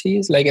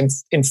 casualties, like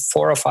in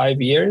 4 or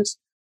 5 years.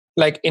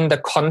 Like in the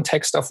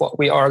context of what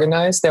we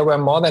organized, there were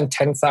more than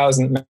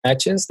 10,000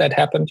 matches that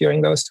happened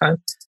during those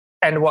times.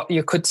 And what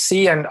you could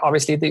see, and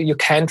obviously you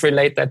can't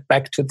relate that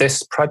back to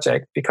this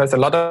project because a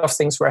lot of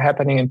things were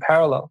happening in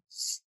parallel.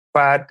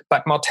 But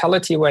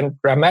mortality went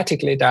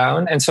dramatically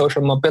down and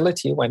social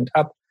mobility went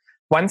up.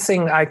 One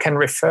thing I can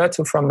refer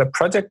to from the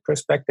project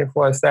perspective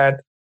was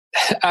that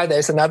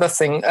there's another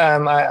thing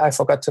I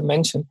forgot to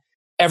mention.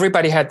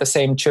 Everybody had the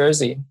same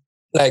jersey.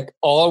 Like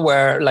all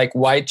were like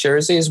white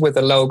jerseys with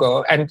a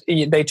logo, and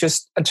they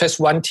just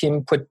one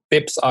team put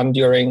bibs on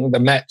during the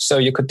match, so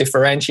you could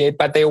differentiate.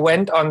 But they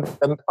went on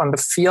the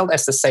field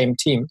as the same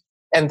team,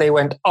 and they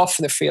went off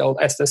the field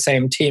as the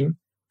same team.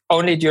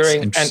 Only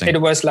during, and it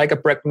was like a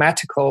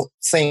pragmatic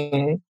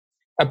thing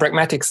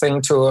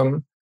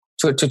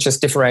to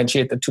just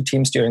differentiate the 2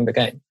 teams during the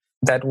game.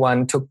 That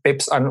one took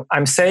bibs on.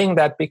 I'm saying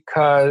that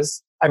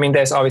because I mean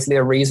there's obviously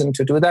a reason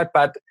to do that,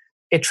 but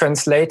it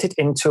translated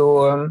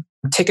into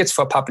tickets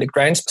for public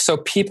grants. So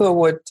people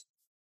would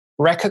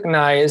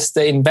recognize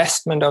the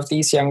investment of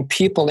these young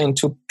people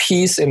into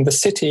peace in the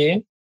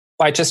city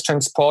by just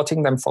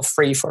transporting them for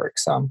free, for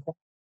example,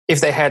 if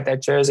they had their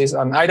jerseys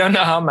on. I don't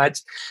know how much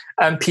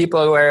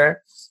people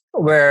were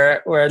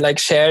like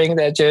sharing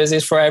their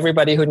jerseys for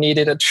everybody who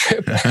needed a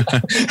trip.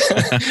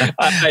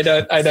 I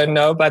don't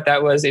know, but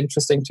that was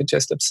interesting to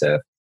just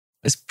observe.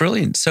 It's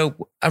brilliant. So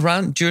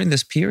during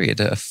this period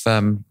of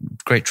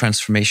great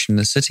transformation in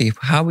the city,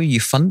 how were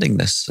you funding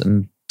this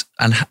and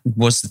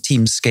was the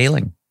team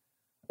scaling?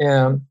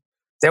 Yeah,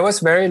 there was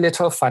very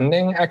little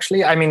funding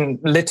actually. I mean,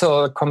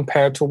 little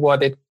compared to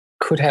what it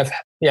would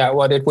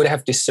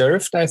have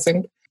deserved, I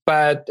think.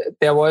 But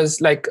there was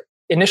like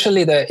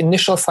initially the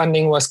initial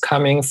funding was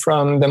coming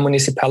from the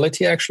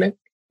municipality actually,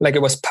 like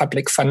it was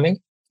public funding.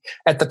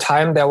 At the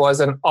time, there was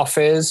an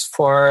office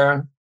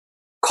for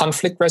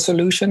conflict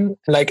resolution,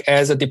 like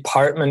as a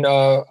department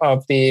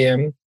of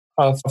the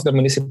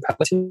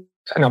municipality.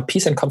 No,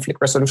 peace and conflict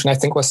resolution, I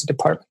think, was the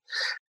department.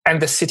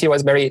 And the city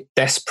was very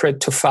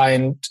desperate to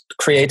find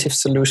creative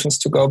solutions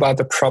to go about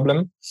the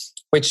problem,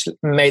 which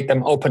made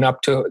them open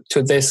up to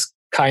this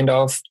kind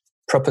of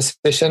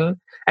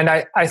proposition. And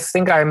I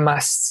think I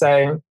must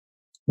say,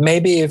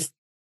 maybe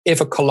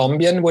if a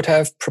Colombian would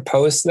have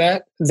proposed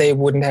that, they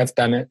wouldn't have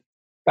done it.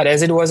 But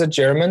as it was a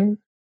German,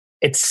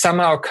 it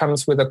somehow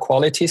comes with a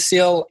quality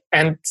seal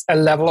and a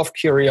level of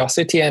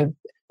curiosity. And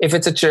if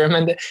it's a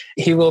German,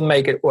 he will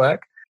make it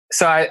work.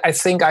 So I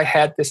think I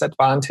had this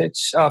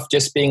advantage of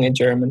just being a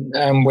German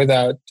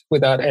without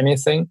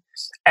anything.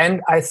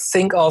 And I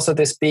think also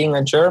this being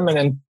a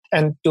German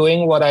and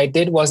doing what I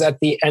did was at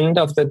the end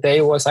of the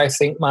day was, I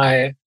think,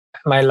 my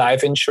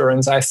life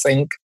insurance, I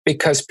think,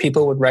 because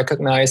people would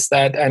recognize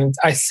that. And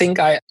I think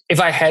if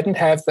I hadn't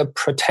have the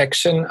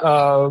protection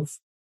of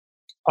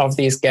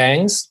these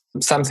gangs,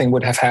 something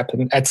would have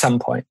happened at some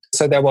point.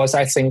 So there was,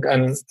 I think,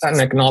 an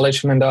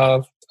acknowledgement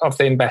of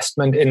the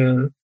investment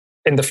in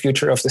the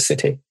future of the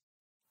city.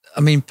 I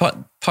mean, part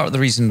of the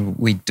reason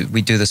we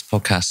do this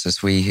podcast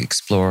is we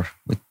explore,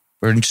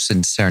 we're interested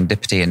in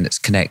serendipity and its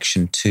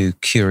connection to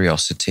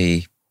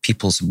curiosity,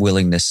 people's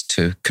willingness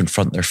to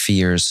confront their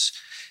fears,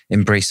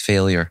 embrace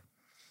failure.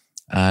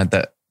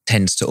 That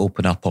tends to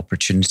open up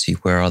opportunity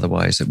where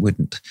otherwise it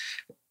wouldn't.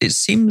 It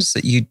seems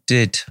that you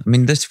did. I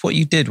mean, what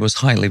you did was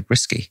highly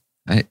risky.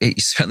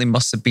 It certainly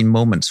must have been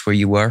moments where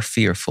you were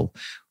fearful,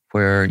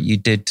 where you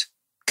did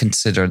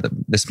consider that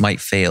this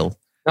might fail.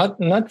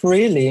 Not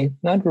really.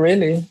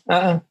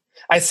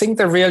 I think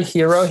the real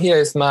hero here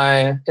is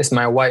my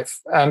wife,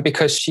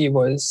 because she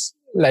was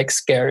like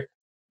scared,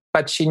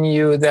 but she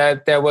knew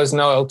that there was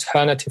no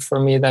alternative for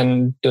me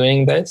than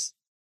doing this,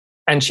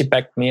 and she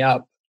backed me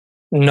up,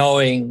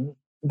 knowing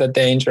the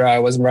danger I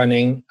was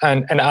running,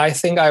 and I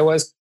think I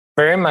was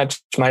very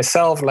much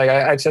myself. Like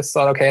I just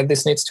thought, okay,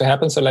 this needs to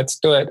happen, so let's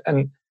do it.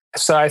 And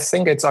so I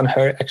think it's on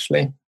her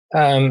actually.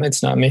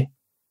 It's not me.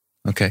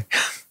 Okay.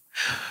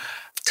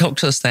 Talk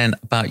to us then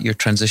about your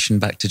transition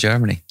back to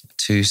Germany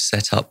to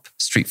set up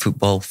street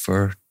football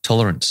for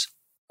tolerance.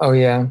 Oh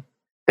yeah.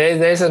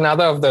 There's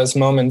another of those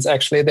moments.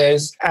 Actually,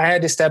 I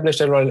had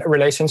established a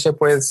relationship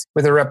with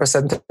a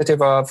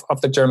representative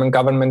of the German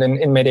government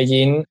in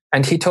Medellin,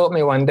 and he told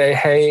me one day,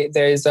 "Hey,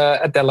 there's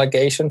a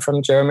delegation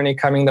from Germany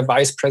coming. The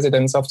vice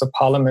presidents of the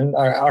parliament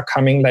are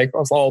coming, like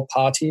of all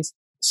parties.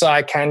 So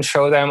I can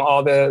show them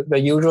all the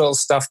usual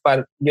stuff,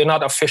 but you're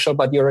not official,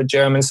 but you're a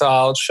German, so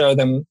I'll show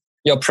them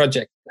your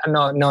project."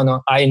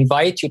 No. I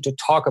invite you to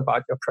talk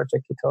about your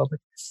project, he told me.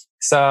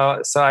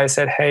 So I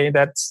said, "Hey,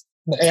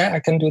 I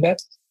can do that."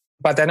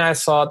 But then I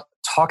thought,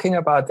 talking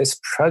about this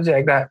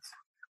project,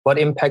 what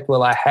impact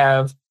will I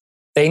have?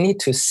 They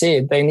need to see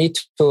it. They need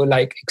to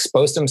like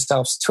expose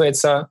themselves to it.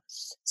 So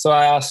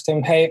I asked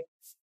him, "Hey,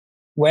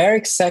 where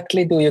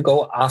exactly do you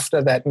go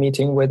after that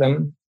meeting with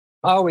them?"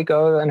 "Oh, we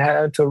go and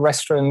head to a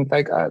restaurant."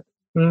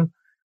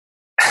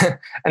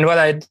 And what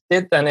I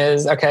did then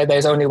is, okay,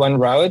 there's only one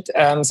road.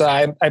 So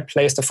I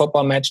placed a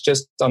football match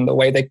just on the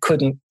way. They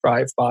couldn't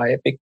drive by.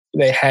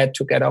 They had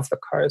to get off the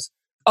cars.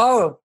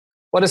 "Oh,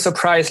 what a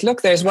surprise.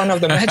 Look, there's one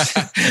of the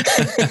matches."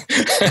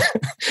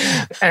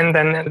 And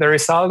then the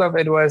result of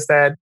it was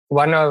that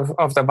one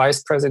of the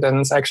vice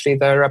presidents, actually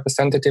the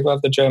representative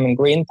of the German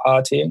Green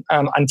Party,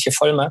 Antje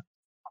Vollmer,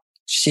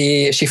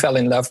 she fell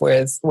in love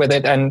with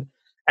it. And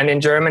in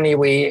Germany,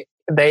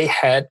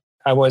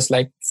 I was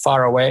like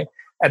far away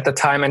at the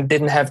time and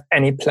didn't have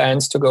any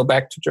plans to go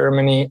back to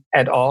Germany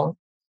at all.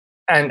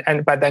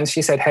 But then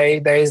she said, "Hey,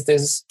 there's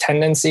this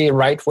tendency,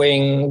 right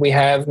wing. We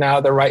have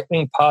now the right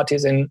wing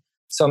parties in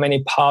so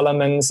many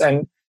parliaments,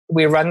 and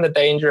we run the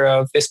danger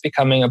of this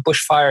becoming a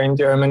bushfire in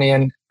Germany.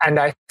 And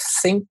I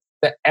think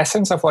the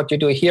essence of what you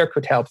do here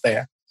could help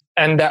there."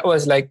 And that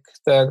was like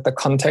the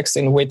context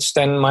in which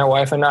then my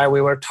wife and I,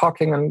 we were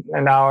talking,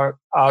 and our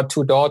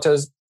two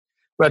daughters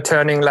were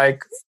turning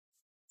like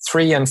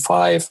 3 and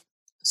 5.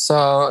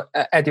 So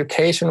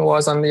education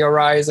was on the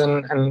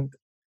horizon.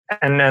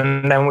 And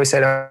then we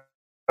said,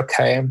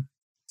 "Okay,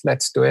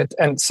 let's do it."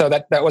 And so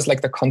that was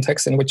like the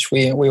context in which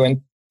we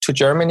went to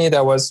Germany.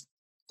 There was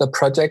the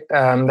project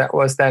that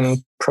was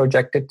then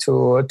projected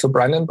to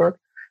Brandenburg,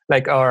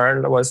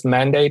 or was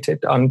mandated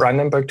on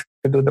Brandenburg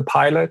to do the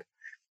pilot.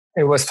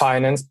 It was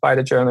financed by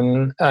the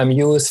German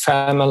Youth,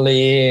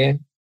 Family,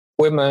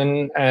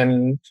 Women,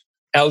 and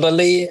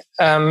Elderly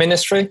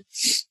Ministry.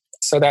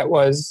 So that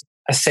was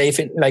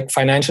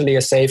financially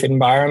a safe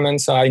environment.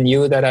 So I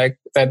knew that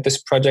this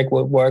project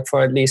would work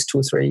for at least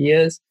 2-3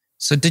 years.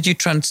 So did you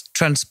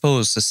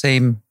transpose the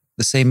same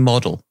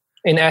model?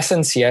 In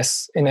essence,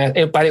 yes.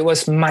 But it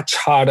was much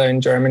harder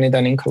in Germany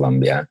than in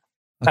Colombia,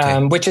 okay.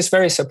 Which is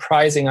very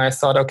surprising. I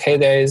thought, okay,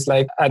 there is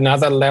like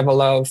another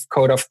level of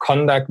code of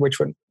conduct which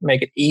would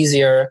make it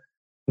easier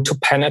to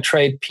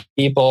penetrate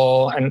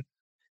people,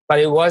 but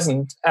it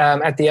wasn't.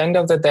 At the end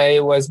of the day,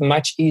 it was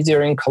much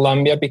easier in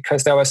Colombia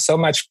because there was so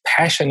much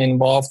passion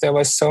involved. There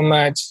was so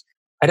much.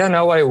 I don't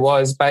know what it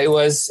was, but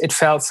it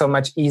felt so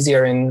much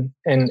easier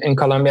in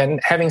Colombia.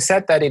 And having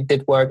said that, it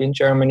did work in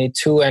Germany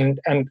too. And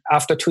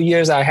after 2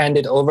 years, I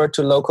handed over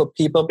to local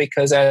people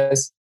because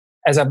as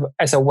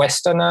a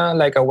Westerner,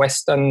 like a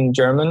Western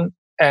German,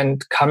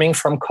 and coming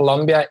from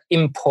Colombia,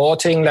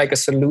 importing like a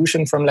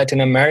solution from Latin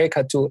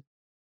America to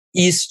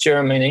East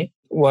Germany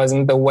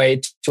wasn't the way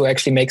to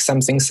actually make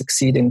something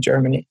succeed in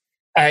Germany.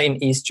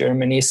 In East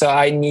Germany. So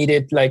I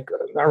needed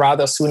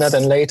rather sooner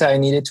than later, I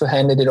needed to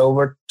hand it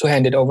over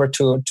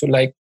to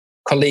like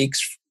colleagues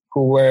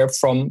who were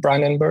from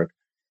Brandenburg.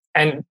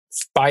 And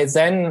by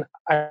then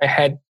I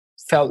had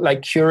felt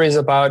like curious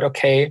about,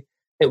 okay,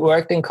 it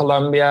worked in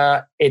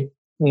Colombia. It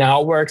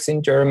now works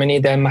in Germany.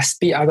 There must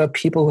be other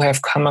people who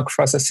have come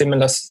across a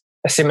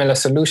similar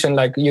solution,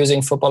 like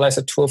using football as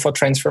a tool for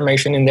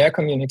transformation in their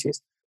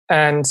communities.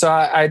 And so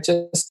I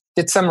just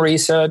did some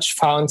research,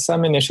 found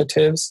some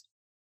initiatives.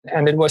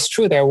 And it was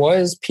true. There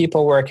was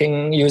people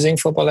using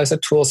football as a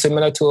tool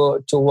similar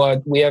to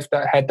what we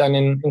had done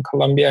in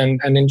Colombia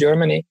and in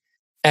Germany.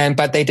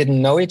 But they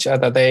didn't know each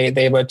other.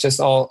 They were just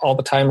all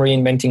the time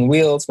reinventing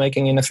wheels,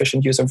 making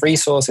inefficient use of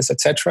resources,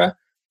 etc.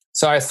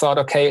 So I thought,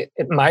 okay,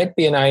 it might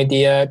be an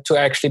idea to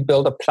actually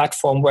build a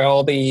platform where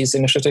all these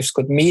initiatives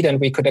could meet and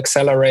we could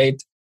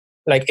accelerate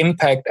like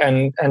impact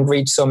and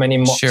reach so many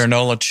more. Share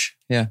knowledge.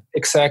 Yeah.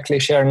 Exactly.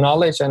 Share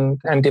knowledge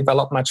and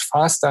develop much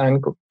faster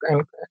and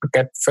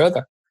get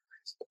further,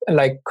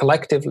 like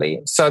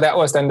collectively. So that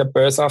was then the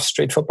birth of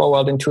Street Football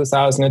World in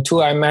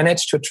 2002. I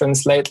managed to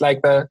translate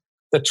like the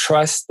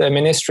trust the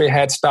ministry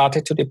had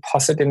started to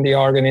deposit in the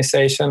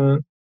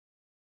organization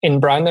in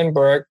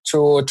Brandenburg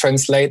to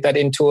translate that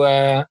into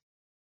a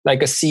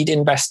seed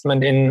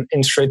investment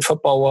in Street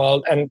Football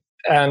World.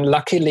 And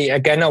luckily,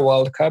 again, a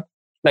World Cup.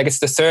 Like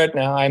it's the third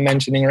now I'm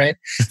mentioning, right?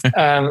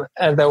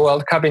 And the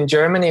World Cup in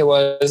Germany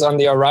was on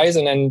the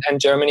horizon, and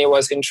Germany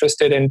was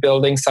interested in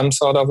building some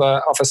sort of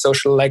a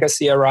social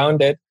legacy around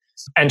it.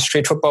 And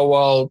Street Football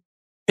World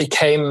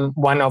became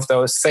one of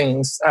those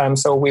things.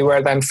 So we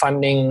were then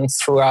funding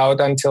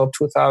throughout until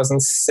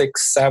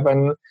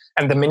 2006-07,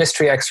 and the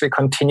ministry actually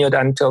continued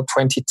until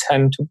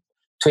 2010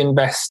 to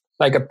invest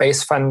like a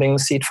base funding,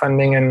 seed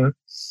funding,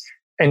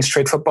 in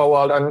Street Football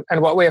World.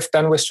 And what we have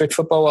done with Street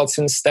Football World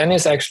since then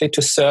is actually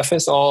to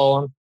surface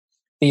all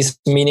these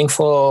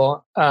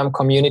meaningful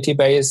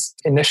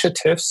community-based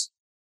initiatives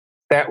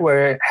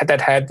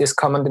that had this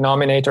common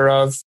denominator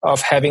of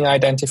having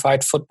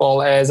identified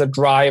football as a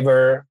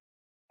driver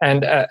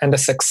and a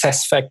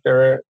success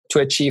factor to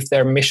achieve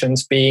their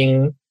missions,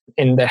 being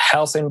in the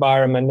health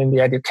environment, in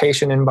the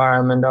education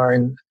environment, or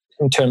in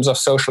terms of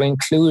social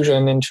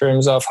inclusion, in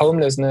terms of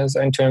homelessness,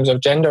 in terms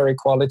of gender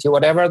equality,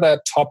 whatever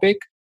the topic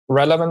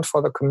relevant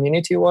for the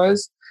community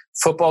was,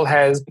 football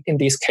has, in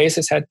these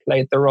cases, had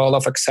played the role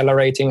of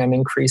accelerating and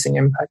increasing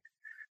impact.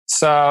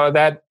 So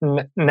that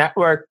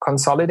network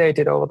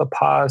consolidated over the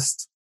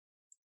past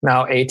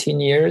now 18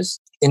 years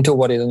into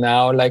what is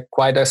now like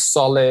quite a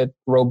solid,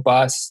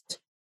 robust,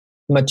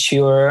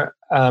 mature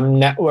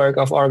network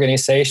of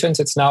organizations.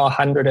 It's now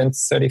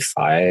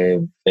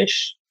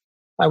 135-ish,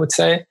 I would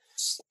say.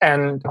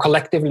 And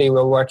collectively,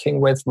 we're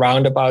working with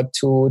round about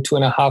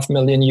 2.5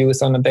 million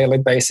youth on a daily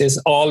basis,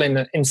 all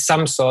in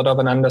some sort of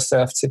an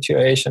underserved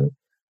situation.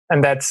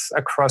 And that's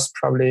across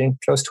probably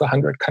close to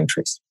 100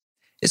 countries.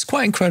 It's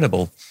quite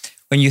incredible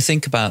when you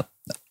think about,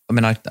 I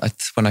mean,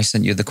 when I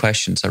sent you the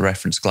questions, I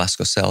referenced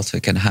Glasgow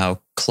Celtic and how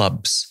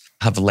clubs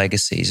have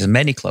legacies, and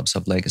many clubs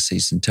have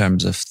legacies in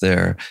terms of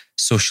their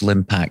social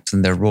impact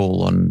and their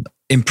role on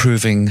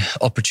improving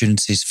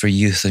opportunities for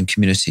youth and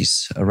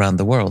communities around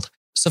the world.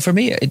 So for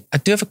me, I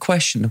do have a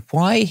question.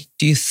 Why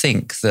do you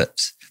think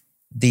that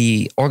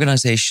the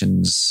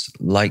organizations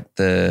like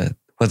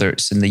whether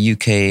it's in the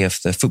UK of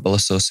the Football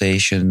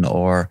Association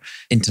or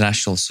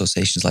international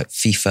associations like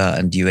FIFA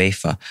and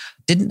UEFA,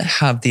 didn't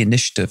have the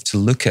initiative to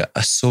look at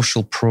a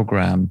social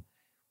program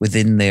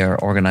within their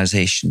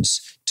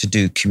organizations to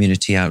do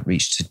community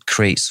outreach, to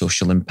create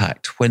social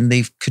impact, when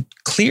they could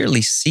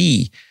clearly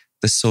see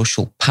the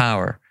social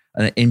power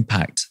and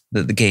impact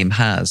that the game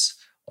has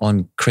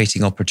on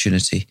creating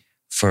opportunity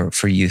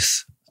for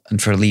youth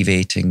and for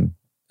alleviating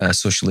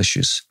social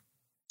issues?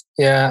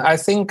 Yeah, I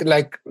think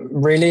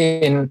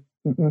really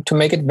to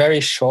make it very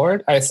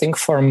short, I think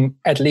for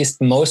at least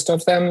most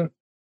of them,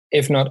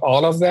 if not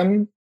all of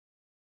them,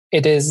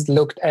 it is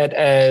looked at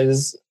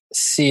as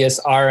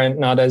CSR and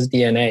not as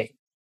DNA.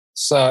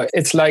 So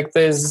it's like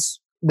this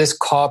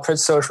corporate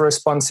social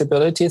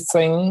responsibility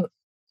thing.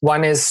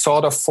 One is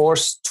sort of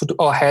forced to do,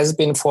 or has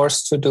been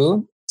forced to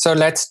do. So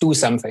let's do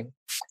something.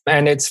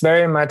 And it's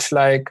very much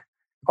like,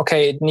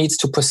 okay, it needs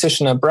to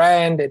position a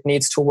brand. It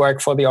needs to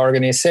work for the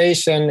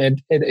organization.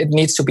 It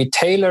needs to be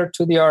tailored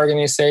to the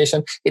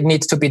organization. It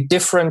needs to be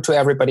different to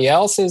everybody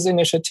else's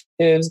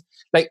initiatives.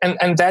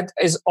 And that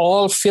is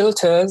all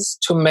filters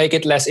to make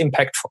it less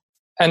impactful.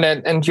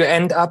 And you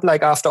end up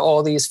after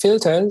all these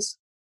filters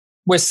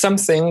with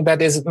something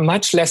that is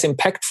much less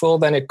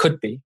impactful than it could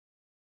be.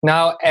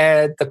 Now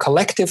add the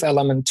collective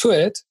element to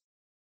it,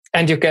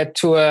 and you get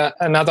to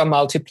another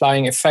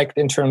multiplying effect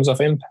in terms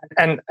of impact.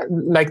 And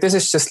this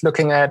is just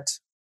looking at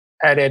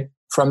it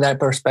from that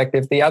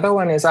perspective. The other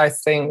one is, I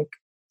think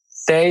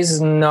there's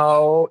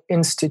no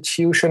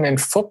institution in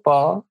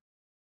football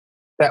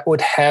that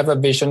would have a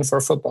vision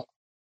for football.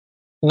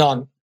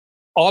 None.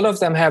 All of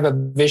them have a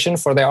vision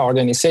for their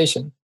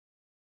organization.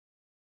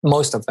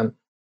 Most of them.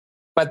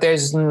 But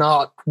there's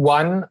not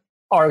one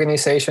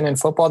organization in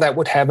football that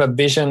would have a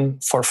vision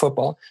for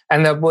football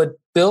and that would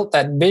build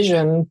that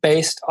vision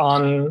based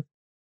on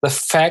the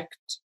fact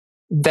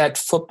that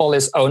football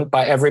is owned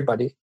by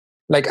everybody,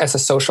 as a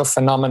social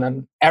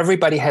phenomenon.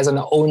 Everybody has an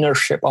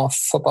ownership of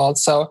football.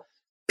 So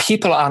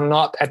people are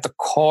not at the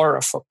core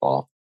of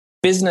football.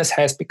 Business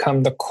has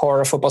become the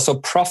core of football. So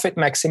profit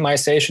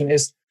maximization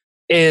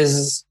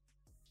is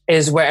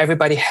where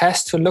everybody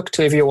has to look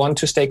to if you want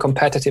to stay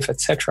competitive,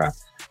 etc.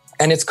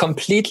 And it's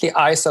completely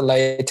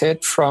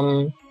isolated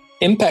from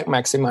impact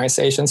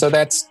maximization. So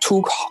that's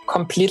two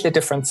completely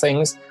different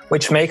things,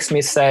 which makes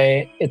me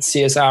say it's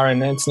CSR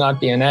and it's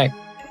not DNA.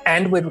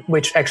 And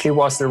which actually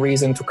was the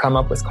reason to come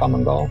up with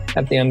Common Goal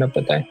at the end of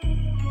the day.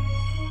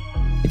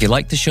 If you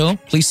like the show,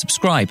 please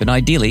subscribe and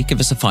ideally give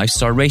us a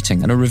 5-star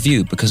rating and a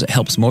review because it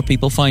helps more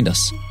people find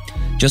us.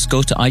 Just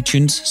go to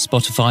iTunes,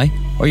 Spotify,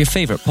 or your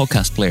favorite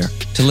podcast player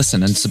to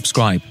listen and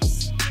subscribe.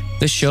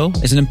 This show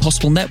is an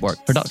Impossible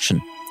Network production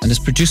and is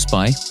produced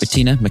by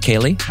Bettina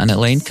McKaylee and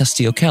Elaine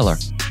Castillo-Keller.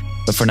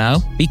 But for now,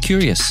 be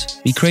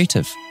curious, be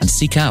creative, and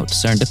seek out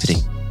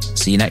serendipity.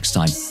 See you next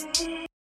time.